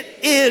 It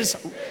is.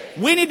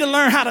 We need to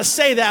learn how to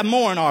say that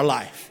more in our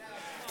life.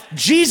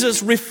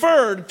 Jesus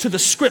referred to the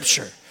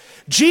Scripture.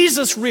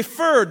 Jesus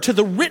referred to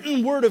the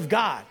written Word of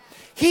God.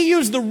 He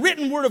used the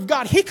written Word of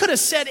God. He could have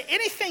said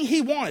anything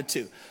he wanted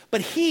to,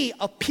 but he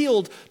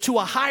appealed to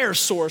a higher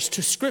source,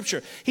 to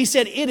Scripture. He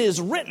said, it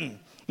is written.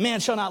 Man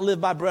shall not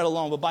live by bread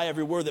alone, but by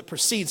every word that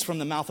proceeds from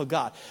the mouth of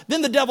God.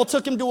 Then the devil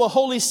took him to a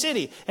holy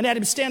city and had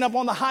him stand up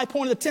on the high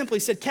point of the temple. He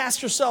said,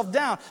 cast yourself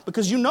down,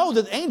 because you know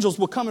that angels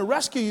will come and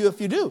rescue you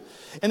if you do.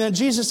 And then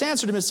Jesus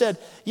answered him and said,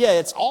 yeah,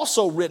 it's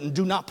also written,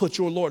 do not put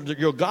your Lord,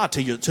 your God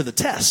to the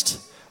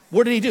test.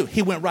 What did he do?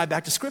 He went right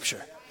back to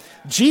Scripture.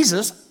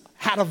 Jesus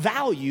had a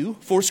value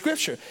for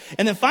Scripture.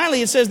 And then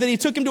finally it says that he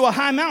took him to a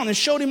high mountain and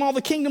showed him all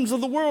the kingdoms of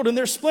the world and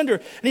their splendor.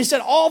 And he said,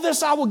 all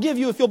this I will give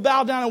you if you'll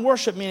bow down and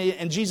worship me.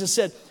 And Jesus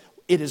said,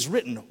 it is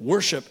written,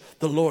 worship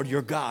the Lord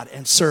your God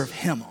and serve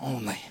him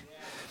only.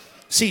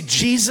 See,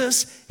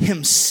 Jesus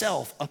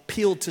himself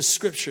appealed to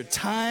Scripture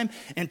time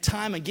and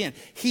time again.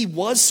 He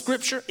was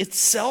Scripture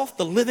itself,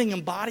 the living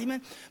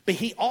embodiment, but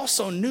he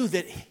also knew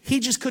that he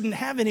just couldn't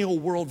have any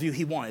old worldview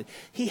he wanted.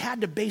 He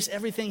had to base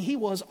everything he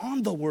was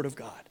on the Word of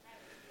God.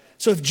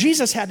 So if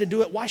Jesus had to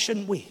do it, why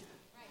shouldn't we?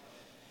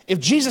 If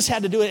Jesus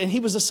had to do it and he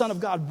was the Son of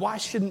God, why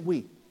shouldn't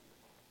we?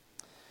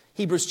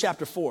 Hebrews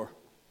chapter 4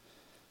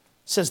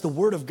 says the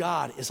Word of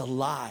God is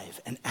alive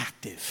and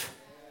active.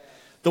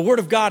 The Word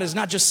of God is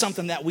not just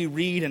something that we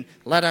read and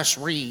let us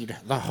read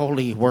the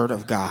holy Word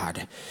of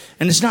God.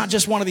 And it's not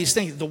just one of these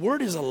things. The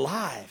Word is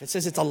alive. It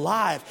says it's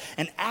alive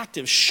and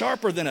active,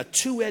 sharper than a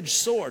two-edged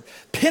sword,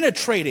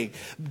 penetrating,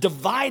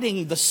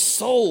 dividing the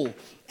soul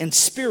and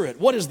spirit.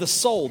 What is the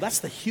soul? That's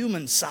the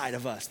human side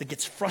of us that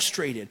gets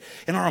frustrated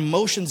and our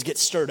emotions get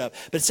stirred up.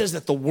 But it says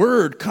that the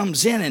word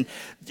comes in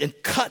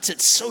and cuts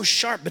it so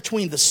sharp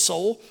between the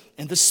soul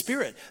and the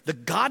spirit, the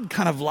God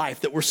kind of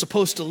life that we're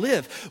supposed to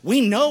live.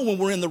 We know when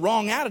we're in the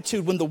wrong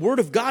attitude, when the word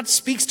of God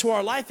speaks to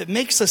our life, it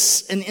makes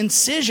us an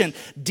incision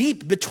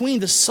deep between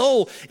the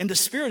soul and the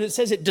spirit. It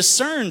says it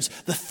discerns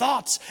the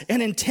thoughts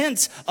and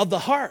intents of the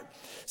heart.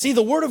 See,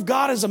 the word of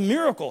God is a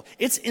miracle.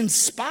 It's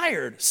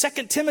inspired.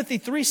 2 Timothy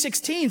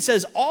 3:16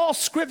 says all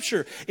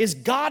scripture is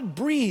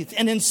God-breathed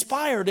and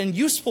inspired and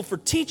useful for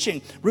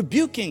teaching,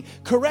 rebuking,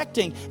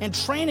 correcting, and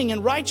training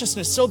in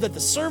righteousness, so that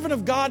the servant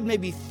of God may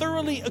be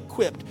thoroughly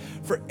equipped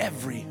for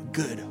every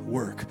good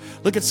work.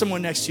 Look at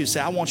someone next to you and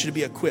say, I want you to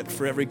be equipped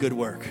for every good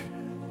work.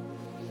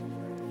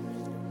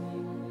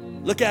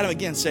 Look at him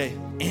again and say,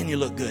 and you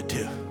look good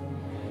too.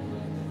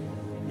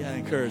 Yeah, I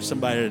encourage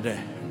somebody today.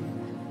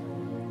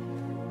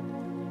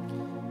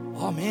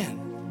 Oh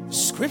man,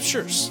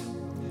 scriptures.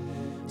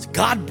 It's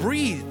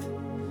God-breathed.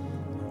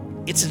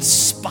 It's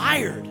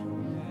inspired.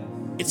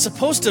 It's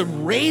supposed to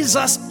raise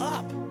us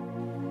up.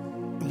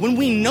 When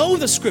we know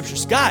the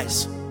scriptures,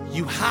 guys,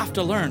 you have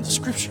to learn the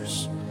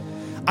scriptures.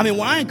 I mean,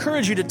 when I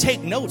encourage you to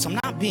take notes, I'm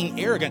not being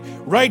arrogant.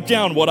 Write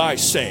down what I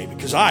say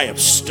because I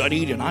have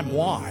studied and I'm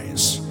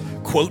wise.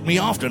 Quote me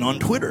often on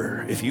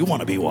Twitter if you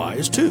want to be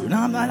wise too. No,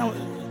 I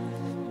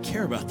don't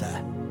care about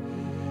that.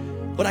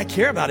 What I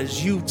care about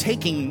is you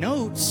taking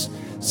notes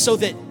so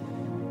that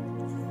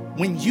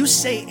when you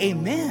say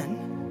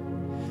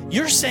amen,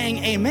 you're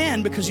saying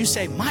amen because you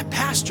say, my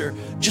pastor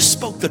just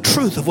spoke the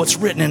truth of what's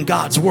written in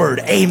God's word.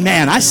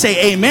 Amen. I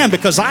say amen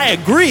because I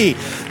agree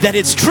that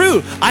it's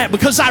true.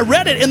 Because I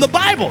read it in the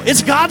Bible.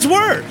 It's God's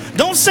word.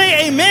 Don't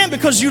say amen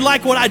because you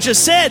like what I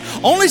just said.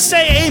 Only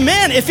say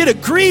amen if it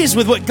agrees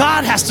with what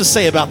God has to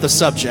say about the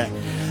subject.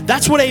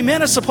 That's what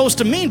amen is supposed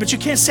to mean, but you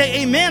can't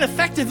say amen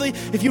effectively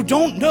if you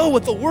don't know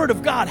what the word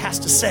of God has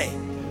to say.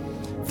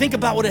 Think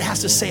about what it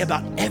has to say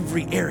about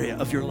every area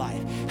of your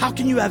life. How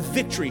can you have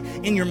victory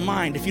in your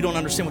mind if you don't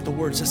understand what the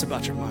word says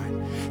about your mind?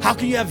 How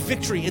can you have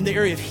victory in the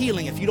area of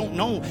healing if you don't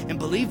know and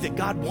believe that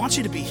God wants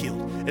you to be healed?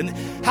 And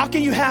how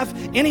can you have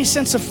any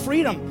sense of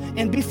freedom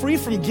and be free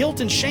from guilt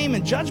and shame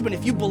and judgment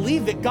if you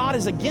believe that God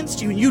is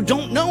against you and you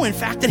don't know, in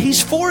fact, that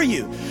he's for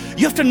you?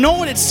 You have to know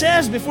what it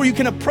says before you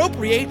can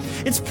appropriate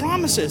its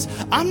promises.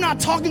 I'm not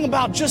talking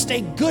about just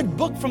a good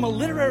book from a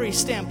literary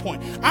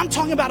standpoint. I'm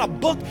talking about a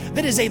book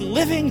that is a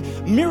living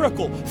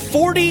miracle.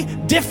 40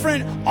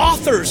 different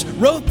authors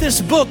wrote this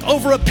book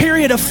over a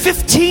period of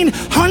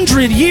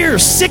 1,500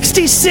 years.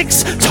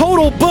 66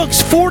 total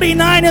books,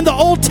 49 in the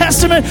Old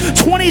Testament,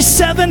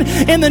 27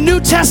 in the New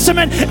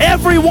Testament.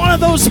 Every one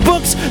of those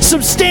books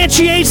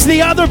substantiates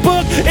the other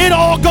book. It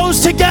all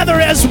goes together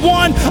as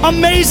one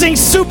amazing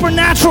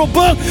supernatural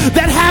book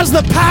that has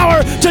the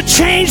power to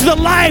change the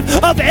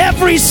life of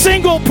every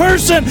single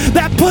person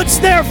that puts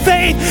their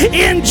faith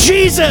in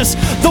Jesus.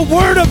 The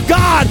Word of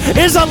God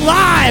is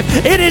alive.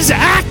 It is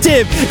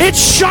active.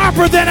 It's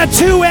sharper than a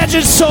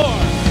two-edged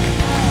sword.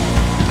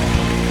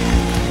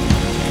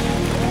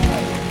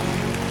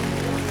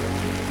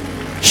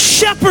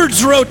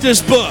 Shepherds wrote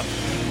this book.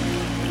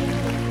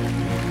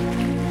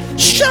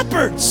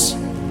 Shepherds.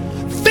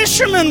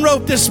 Fishermen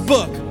wrote this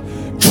book.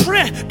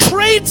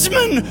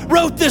 Tradesmen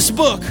wrote this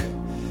book.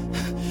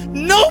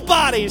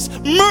 Nobodies,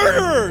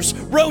 murderers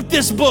wrote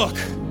this book.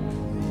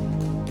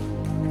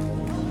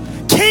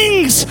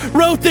 Kings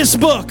wrote this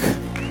book.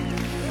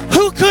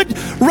 Who could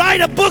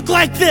write a book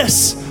like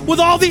this with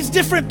all these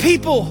different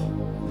people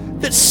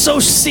that so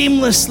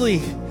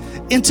seamlessly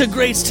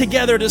integrates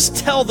together to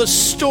tell the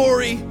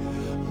story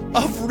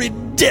of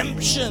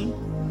redemption?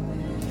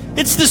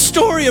 It's the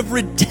story of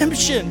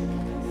redemption.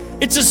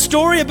 It's a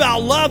story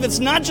about love. It's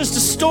not just a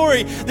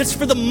story that's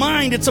for the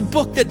mind. It's a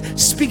book that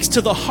speaks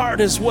to the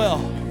heart as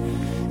well.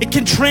 It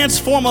can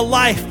transform a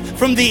life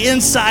from the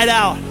inside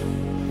out.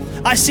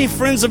 I see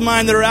friends of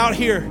mine that are out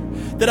here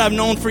that I've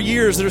known for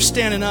years that are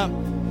standing up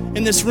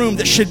in this room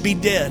that should be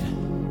dead,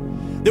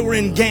 that were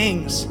in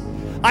gangs.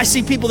 I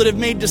see people that have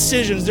made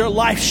decisions. Their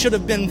life should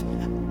have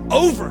been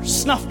over,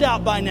 snuffed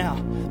out by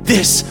now.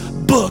 This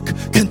book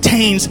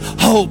contains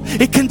hope.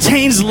 It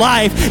contains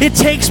life. It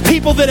takes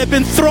people that have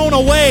been thrown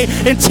away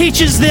and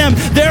teaches them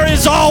there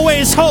is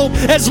always hope.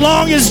 As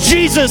long as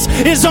Jesus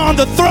is on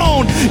the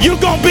throne, you're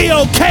going to be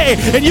okay,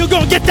 and you're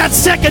going to get that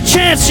second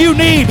chance you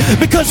need,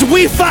 because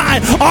we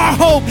find our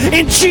hope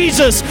in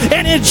Jesus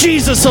and in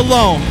Jesus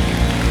alone.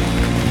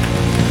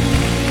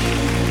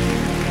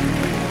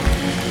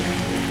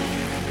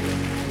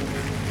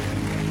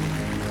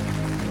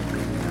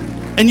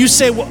 And you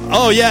say, well,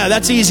 oh yeah,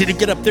 that's easy to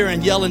get up there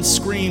and yell and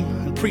scream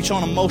and preach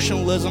on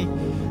emotionalism,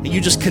 and you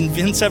just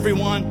convince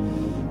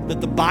everyone that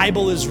the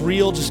Bible is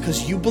real just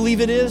because you believe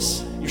it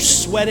is. You're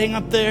sweating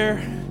up there.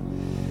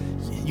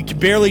 You can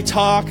barely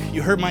talk.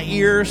 You hurt my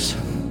ears.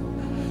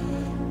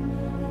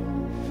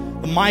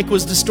 The mic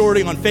was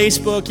distorting on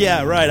Facebook.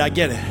 Yeah, right, I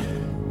get it.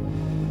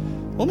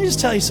 Let me just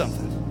tell you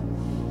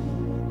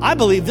something. I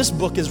believe this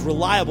book is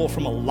reliable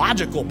from a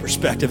logical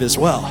perspective as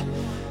well.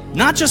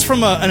 not just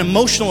from an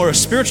emotional or a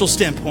spiritual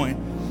standpoint.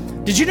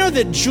 Did you know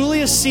that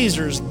Julius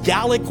Caesar's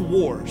Gallic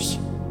Wars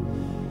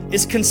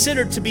is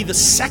considered to be the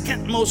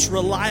second most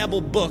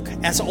reliable book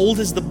as old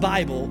as the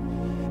Bible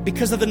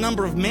because of the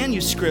number of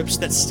manuscripts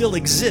that still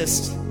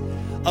exist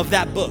of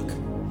that book?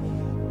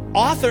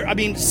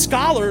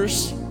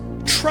 Scholars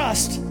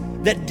trust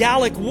that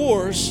Gallic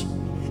Wars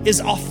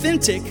is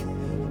authentic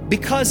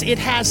because it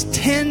has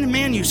 10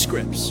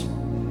 manuscripts.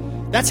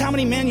 That's how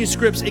many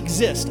manuscripts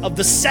exist of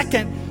the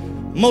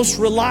second most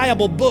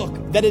reliable book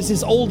that is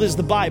as old as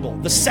the Bible.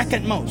 The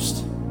second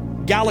most.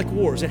 Gallic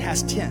Wars, it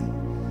has 10.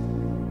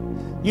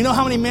 You know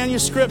how many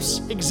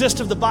manuscripts exist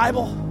of the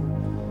Bible?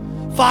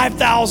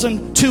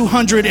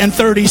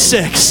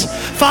 5,236.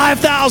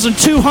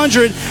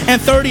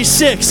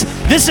 5,236.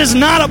 This is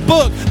not a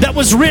book that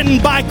was written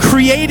by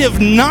creative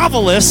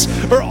novelists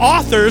or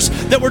authors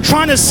that were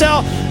trying to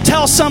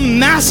tell some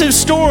massive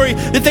story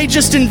that they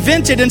just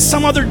invented, and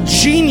some other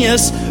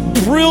genius,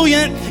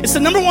 brilliant, it's the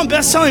 #1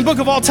 best-selling book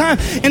of all time,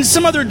 and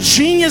some other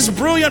genius,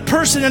 brilliant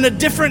person in a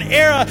different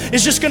era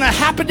is just going to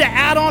happen to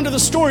add on to the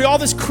story all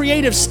this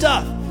creative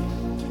stuff.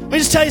 Let me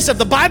just tell you stuff.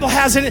 The Bible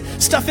has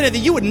stuff in it that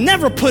you would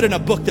never put in a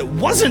book that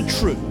wasn't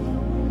true.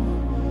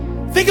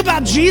 Think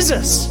about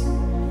Jesus,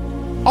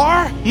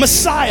 our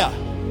Messiah.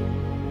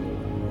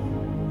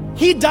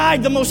 He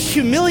died the most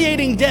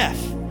humiliating death.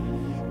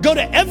 Go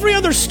to every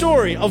other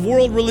story of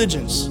world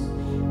religions,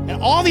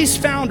 and all these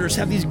founders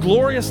have these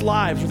glorious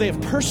lives where they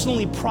have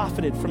personally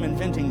profited from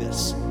inventing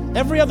this.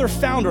 Every other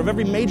founder of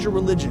every major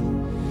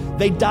religion,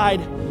 they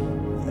died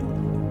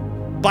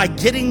by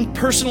getting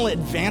personal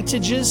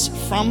advantages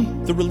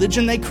from the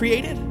religion they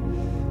created.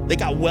 They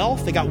got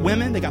wealth, they got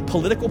women, they got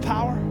political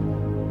power.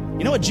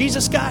 You know what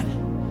Jesus got?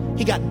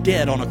 He got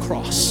dead on a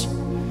cross.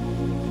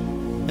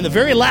 And the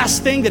very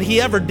last thing that he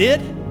ever did,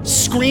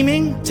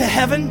 screaming to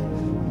heaven,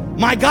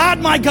 my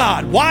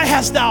God, why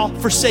hast thou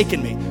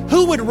forsaken me?"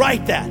 Who would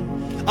write that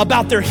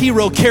about their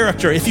hero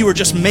character if you were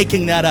just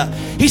making that up?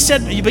 He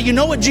said, but you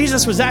know what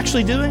Jesus was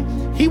actually doing?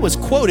 He was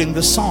quoting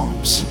the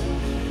Psalms.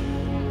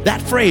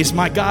 That phrase,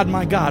 my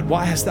God,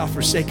 why hast thou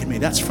forsaken me?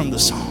 That's from the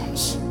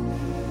Psalms.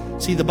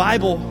 See, the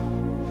Bible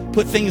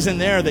put things in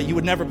there that you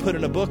would never put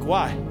in a book.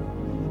 Why?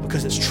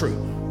 Because it's true.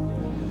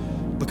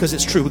 Because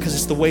it's true. Because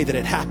it's the way that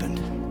it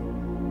happened.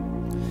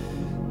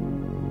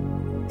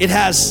 It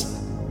has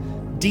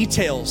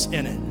details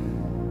in it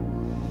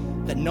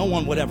that no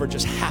one would ever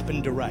just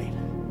happen to write.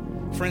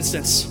 For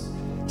instance,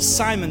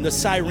 Simon the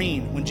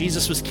Cyrene, when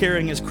Jesus was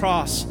carrying his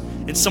cross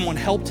and someone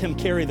helped him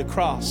carry the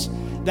cross,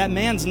 that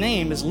man's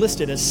name is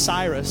listed as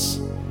Cyrus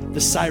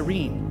the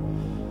Cyrene.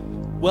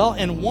 Well,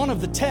 in one of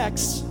the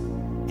texts,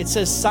 it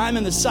says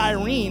Simon the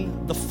Cyrene,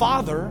 the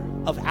father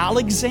of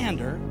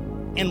Alexander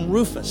and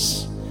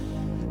Rufus.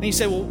 And you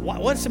say, well,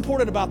 what's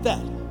important about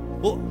that?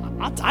 Well,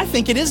 I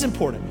think it is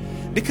important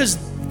because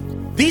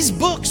these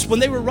books, when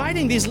they were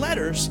writing these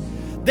letters,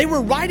 they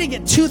were writing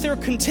it to their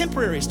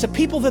contemporaries, to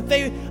people that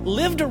they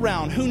lived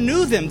around, who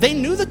knew them. They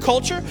knew the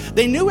culture.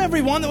 They knew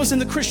everyone that was in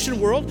the Christian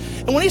world.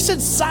 And when he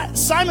said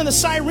Simon the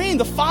Cyrene,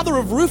 the father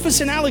of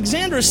Rufus and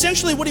Alexander,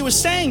 essentially what he was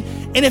saying,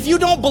 and if you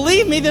don't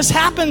believe me, this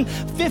happened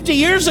 50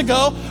 years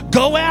ago,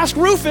 go ask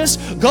Rufus,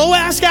 go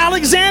ask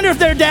Alexander if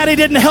their daddy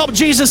didn't help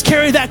Jesus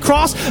carry that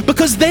cross,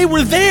 because they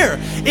were there.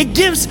 It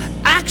gives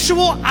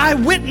actual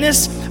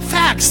eyewitness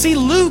facts. See,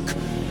 Luke,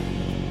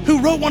 who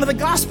wrote one of the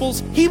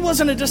Gospels, he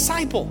wasn't a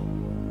disciple.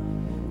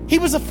 He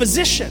was a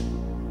physician,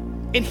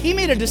 and he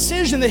made a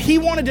decision that he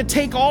wanted to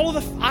take all of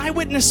the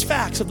eyewitness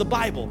facts of the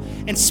Bible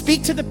and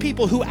speak to the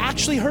people who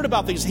actually heard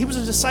about things. He was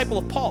a disciple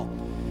of Paul,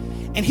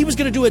 and he was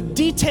going to do a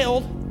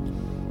detailed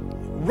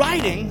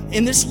writing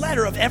in this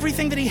letter of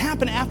everything that he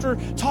happened after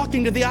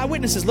talking to the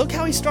eyewitnesses. Look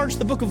how he starts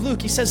the book of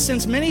Luke. He says,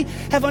 since many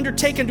have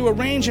undertaken to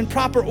arrange in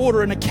proper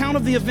order an account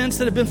of the events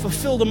that have been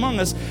fulfilled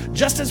among us,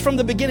 just as from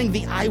the beginning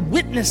the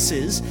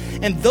eyewitnesses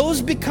and those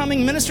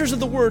becoming ministers of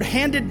the word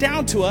handed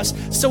down to us,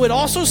 so it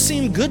also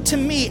seemed good to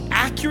me,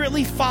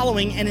 accurately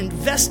following and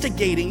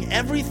investigating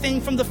everything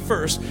from the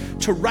first,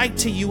 to write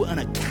to you an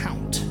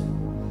account.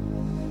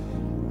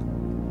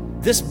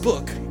 This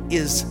book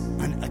is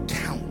an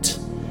account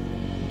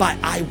by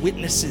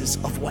eyewitnesses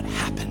of what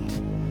happened.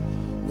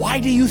 Why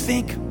do you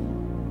think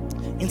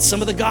in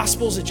some of the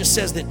Gospels it just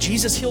says that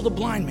Jesus healed a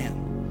blind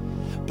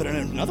man? But in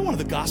another one of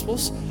the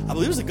Gospels, I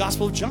believe it was the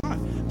Gospel of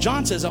John,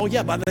 John says, oh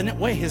yeah, by the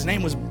way, his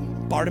name was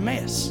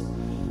Bartimaeus.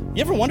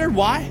 You ever wondered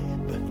why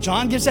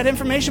John gives that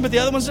information, but the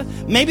other ones,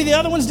 maybe the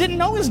other ones didn't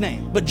know his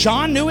name, but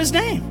John knew his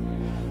name.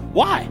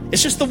 Why?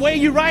 It's just the way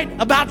you write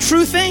about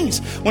true things.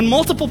 When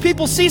multiple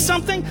people see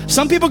something,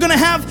 some people are going to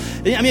have,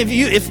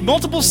 if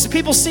multiple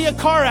people see a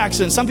car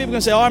accident, some people are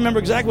going to say, oh, I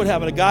remember exactly what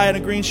happened. A guy in a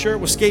green shirt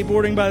was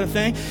skateboarding by the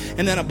thing,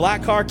 and then a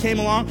black car came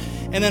along,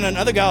 and then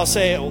another guy will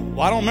say,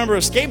 well, I don't remember a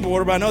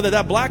skateboarder, but I know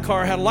that black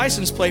car had a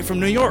license plate from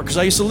New York because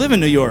I used to live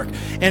in New York.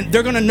 And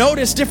they're going to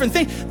notice different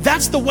things.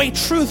 That's the way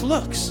truth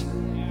looks.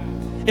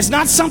 It's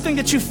not something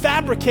that you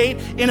fabricate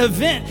in an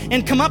event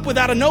and come up with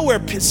out of nowhere.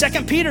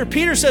 2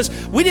 Peter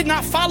says, we did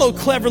not follow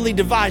cleverly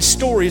devised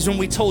stories when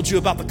we told you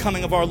about the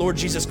coming of our Lord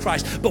Jesus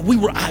Christ, but we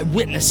were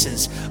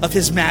eyewitnesses of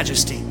his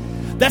majesty.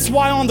 That's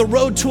why on the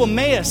road to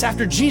Emmaus,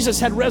 after Jesus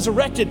had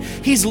resurrected,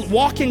 he's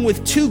walking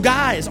with two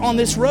guys on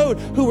this road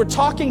who were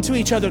talking to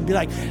each other.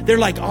 They're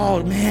like,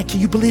 oh man, can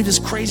you believe this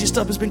crazy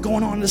stuff has been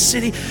going on in the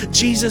city?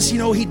 Jesus,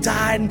 he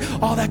died and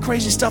all that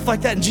crazy stuff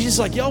like that. And Jesus is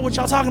like, yo, what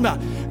y'all talking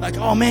about? Like,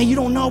 oh man, you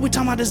don't know. We're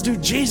talking about this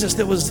dude Jesus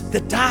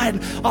that died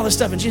and all this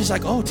stuff. And Jesus is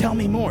like, oh, tell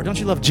me more. Don't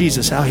you love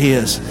Jesus, how he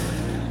is?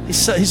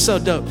 He's so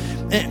dope.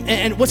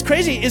 And what's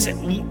crazy is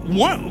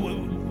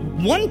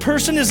one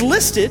person is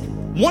listed.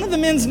 One of the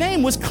men's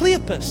name was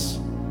Cleopas.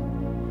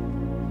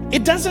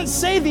 It doesn't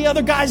say the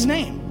other guy's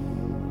name.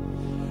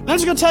 I'm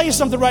just going to tell you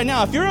something right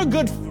now. If you're a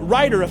good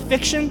writer of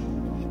fiction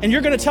and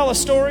you're going to tell a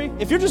story,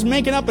 if you're just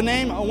making up a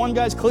name, one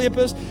guy's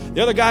Cleopas,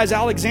 the other guy's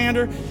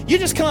Alexander, you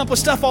just come up with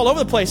stuff all over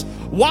the place.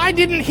 Why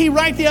didn't he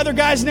write the other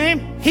guy's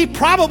name? He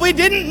probably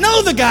didn't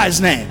know the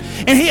guy's name.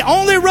 And he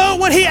only wrote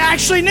what he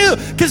actually knew,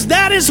 because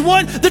that is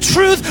what the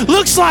truth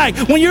looks like.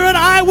 When you're an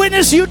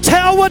eyewitness, you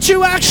tell what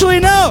you actually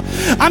know.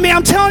 I mean,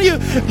 I'm telling you,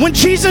 when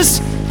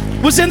Jesus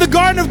was in the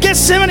Garden of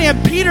Gethsemane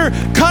and Peter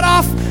cut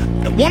off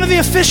one of the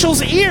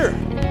officials' ear,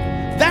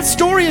 that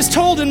story is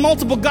told in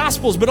multiple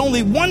gospels, but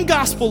only one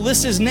gospel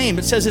lists his name.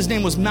 It says his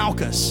name was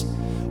Malchus.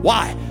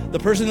 Why? The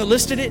person that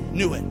listed it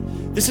knew it.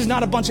 This is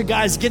not a bunch of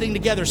guys getting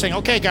together saying,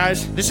 okay,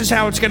 guys, this is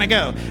how it's going to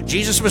go.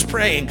 Jesus was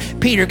praying.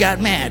 Peter got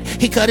mad.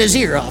 He cut his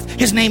ear off.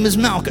 His name is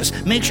Malchus.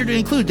 Make sure to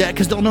include that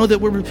because they'll know that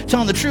we're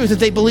telling the truth if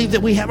they believe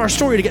that we have our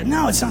story together.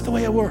 No, it's not the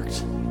way it works.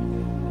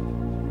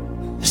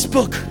 This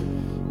book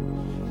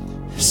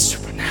is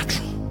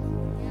supernatural.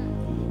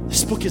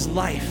 This book is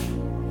life.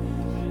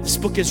 This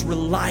book is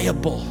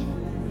reliable.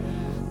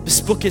 This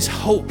book is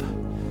hope.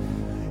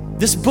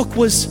 This book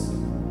was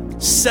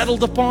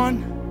settled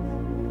upon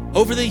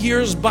over the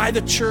years by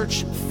the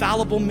church,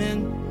 fallible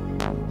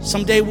men.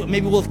 Someday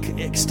maybe we'll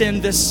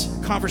extend this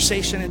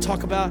conversation and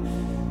talk about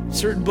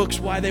certain books,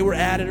 why they were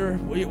added or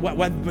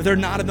why they're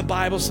not in the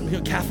Bible.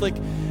 Some Catholic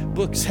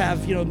books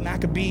have,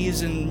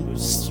 Maccabees and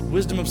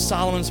Wisdom of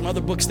Solomon, some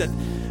other books that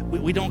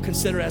we don't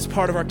consider as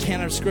part of our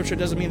canon of Scripture. It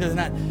doesn't mean they're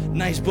not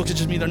nice books. It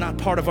just means they're not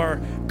part of our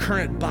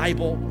current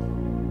Bible.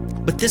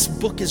 But this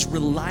book is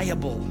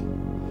reliable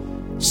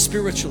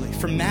spiritually.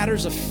 For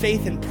matters of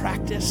faith and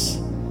practice,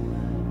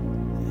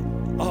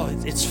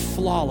 it's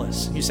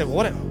flawless. You say,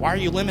 well, why are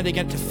you limiting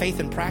it to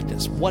faith and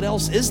practice? What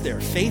else is there?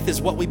 Faith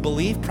is what we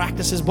believe.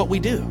 Practice is what we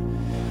do.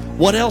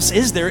 What else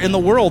is there in the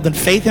world than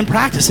faith and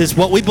practice? It's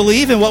what we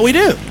believe and what we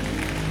do.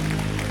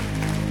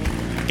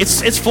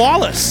 It's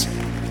flawless.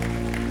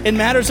 In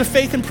matters of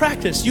faith and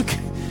practice, you can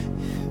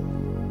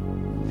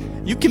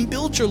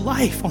build your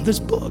life on this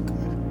book.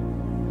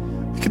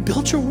 You can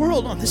build your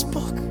world on this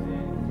book.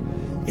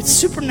 It's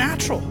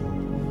supernatural.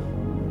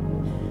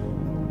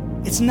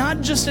 It's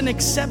not just an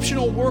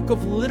exceptional work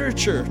of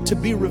literature to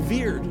be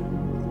revered.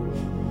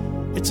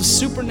 It's a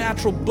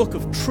supernatural book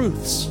of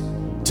truths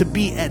to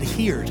be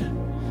adhered,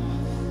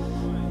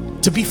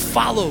 to be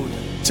followed,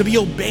 to be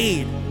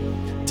obeyed,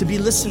 to be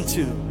listened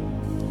to.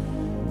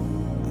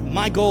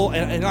 My goal,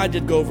 and I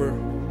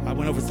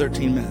went over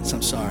 13 minutes,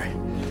 I'm sorry.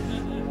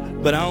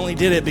 But I only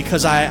did it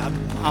because I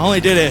only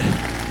did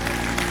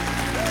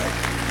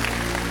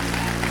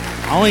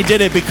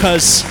it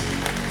because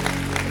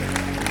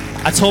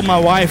I told my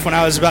wife when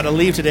I was about to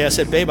leave today, I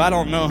said, babe, I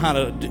don't know how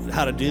to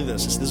do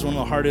this. This is one of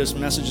the hardest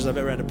messages I've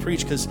ever had to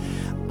preach because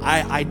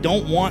I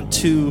don't want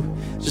to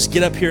just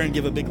get up here and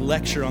give a big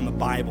lecture on the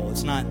Bible.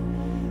 It's not...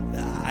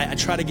 I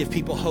try to give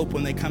people hope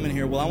when they come in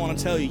here. Well, I want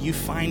to tell you, you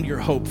find your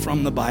hope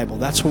from the Bible.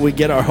 That's where we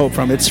get our hope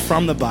from. It's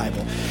from the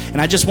Bible.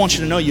 And I just want you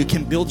to know you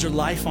can build your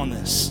life on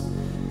this.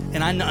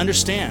 And I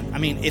understand. I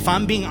mean, if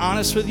I'm being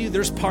honest with you,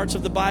 there's parts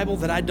of the Bible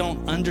that I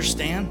don't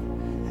understand.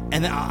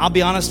 And I'll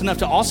be honest enough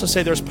to also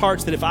say there's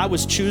parts that if I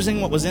was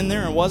choosing what was in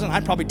there and wasn't,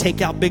 I'd probably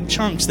take out big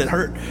chunks that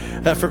hurt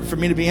for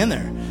me to be in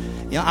there.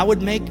 I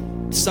would make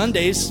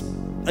Sundays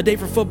a day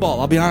for football.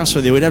 I'll be honest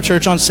with you. We'd have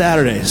church on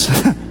Saturdays.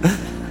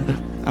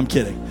 I'm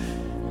kidding.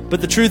 But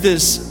the truth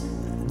is,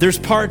 there's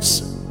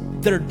parts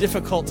that are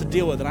difficult to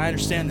deal with, and I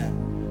understand that.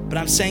 But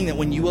I'm saying that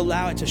when you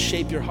allow it to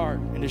shape your heart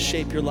and to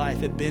shape your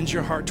life, it bends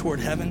your heart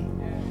toward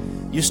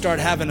heaven. You start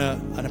having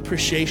an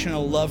appreciation, a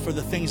love for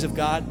the things of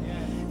God,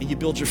 and you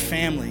build your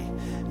family,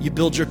 you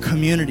build your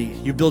community,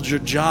 you build your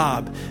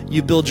job,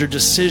 you build your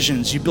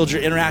decisions, you build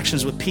your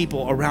interactions with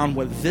people around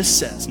what this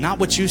says, not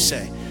what you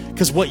say.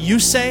 Because what you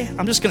say,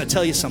 I'm just going to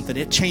tell you something,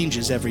 it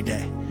changes every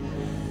day.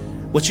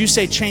 What you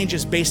say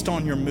changes based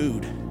on your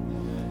mood.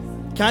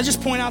 Can I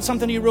just point out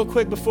something to you real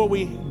quick before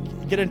we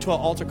get into an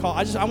altar call?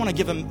 I want to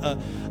give them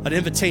an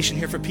invitation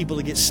here for people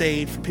to get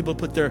saved, for people to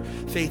put their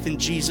faith in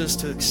Jesus,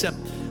 to accept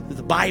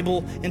the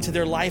Bible into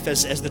their life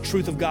as the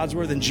truth of God's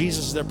word, and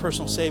Jesus is their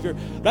personal Savior.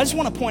 But I just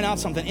want to point out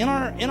something. In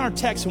our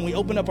text, when we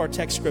opened up our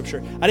text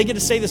scripture, I didn't get to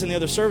say this in the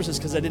other services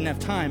because I didn't have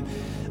time.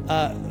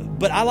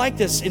 But I like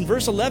this. In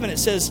verse 11, it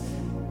says,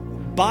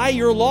 by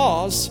your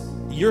laws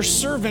your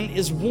servant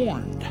is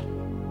warned.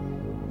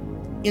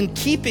 In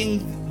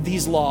keeping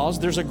these laws,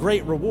 there's a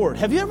great reward.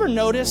 Have you ever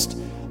noticed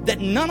that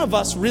none of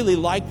us really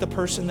like the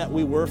person that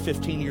we were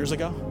 15 years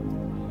ago?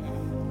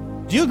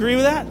 Do you agree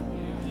with that?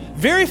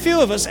 Very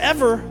few of us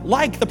ever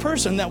like the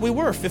person that we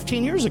were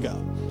 15 years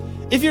ago.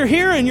 If you're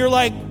here and you're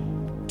like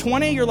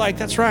 20, you're like,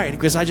 that's right,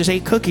 because I just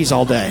ate cookies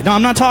all day. No,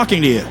 I'm not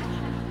talking to you.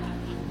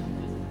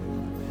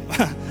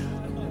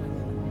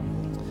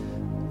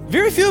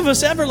 Very few of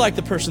us ever like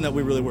the person that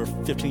we really were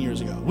 15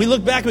 years ago. We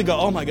look back and we go,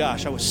 oh my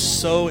gosh, I was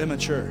so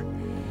immature.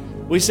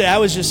 We say,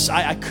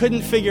 I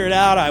couldn't figure it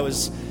out. I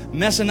was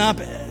messing up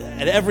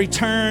at every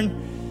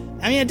turn.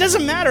 I mean, it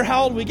doesn't matter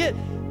how old we get.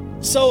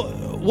 So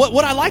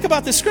what I like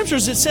about this scripture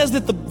is it says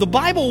that the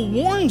Bible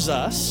warns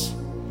us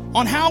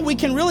on how we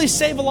can really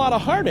save a lot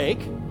of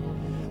heartache.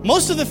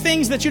 Most of the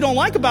things that you don't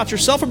like about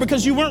yourself are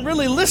because you weren't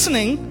really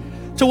listening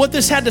to what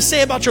this had to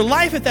say about your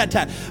life at that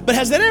time. But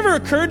has that ever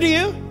occurred to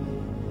you?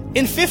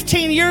 In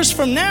 15 years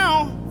from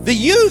now, the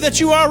you that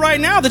you are right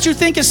now, that you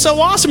think is so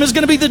awesome, is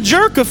going to be the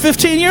jerk of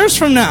 15 years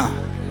from now.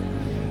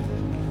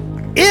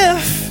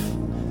 If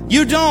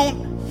you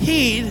don't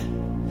heed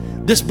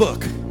this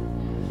book.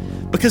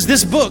 Because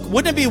this book,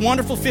 wouldn't it be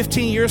wonderful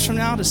 15 years from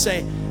now to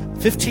say,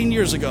 15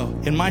 years ago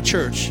in my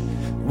church,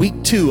 week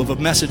 2 of a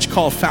message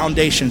called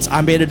Foundations,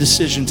 I made a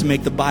decision to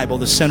make the Bible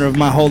the center of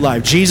my whole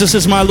life. Jesus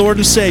is my Lord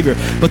and Savior,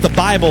 but the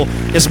Bible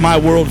is my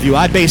worldview.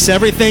 I base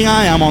everything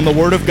I am on the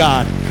Word of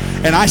God.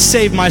 And I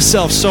saved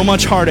myself so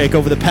much heartache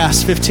over the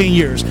past 15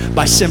 years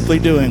by simply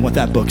doing what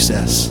that book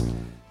says.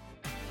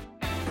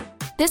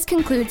 This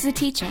concludes the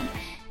teaching.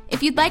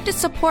 If you'd like to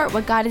support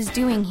what God is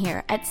doing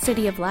here at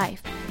City of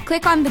Life,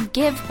 click on the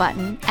Give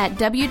button at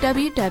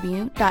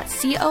www.col.tv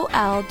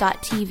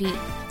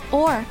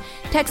or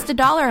text a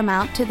dollar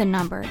amount to the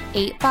number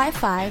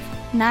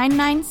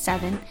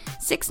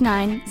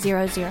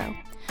 855-997-6900.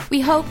 We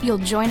hope you'll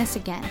join us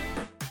again.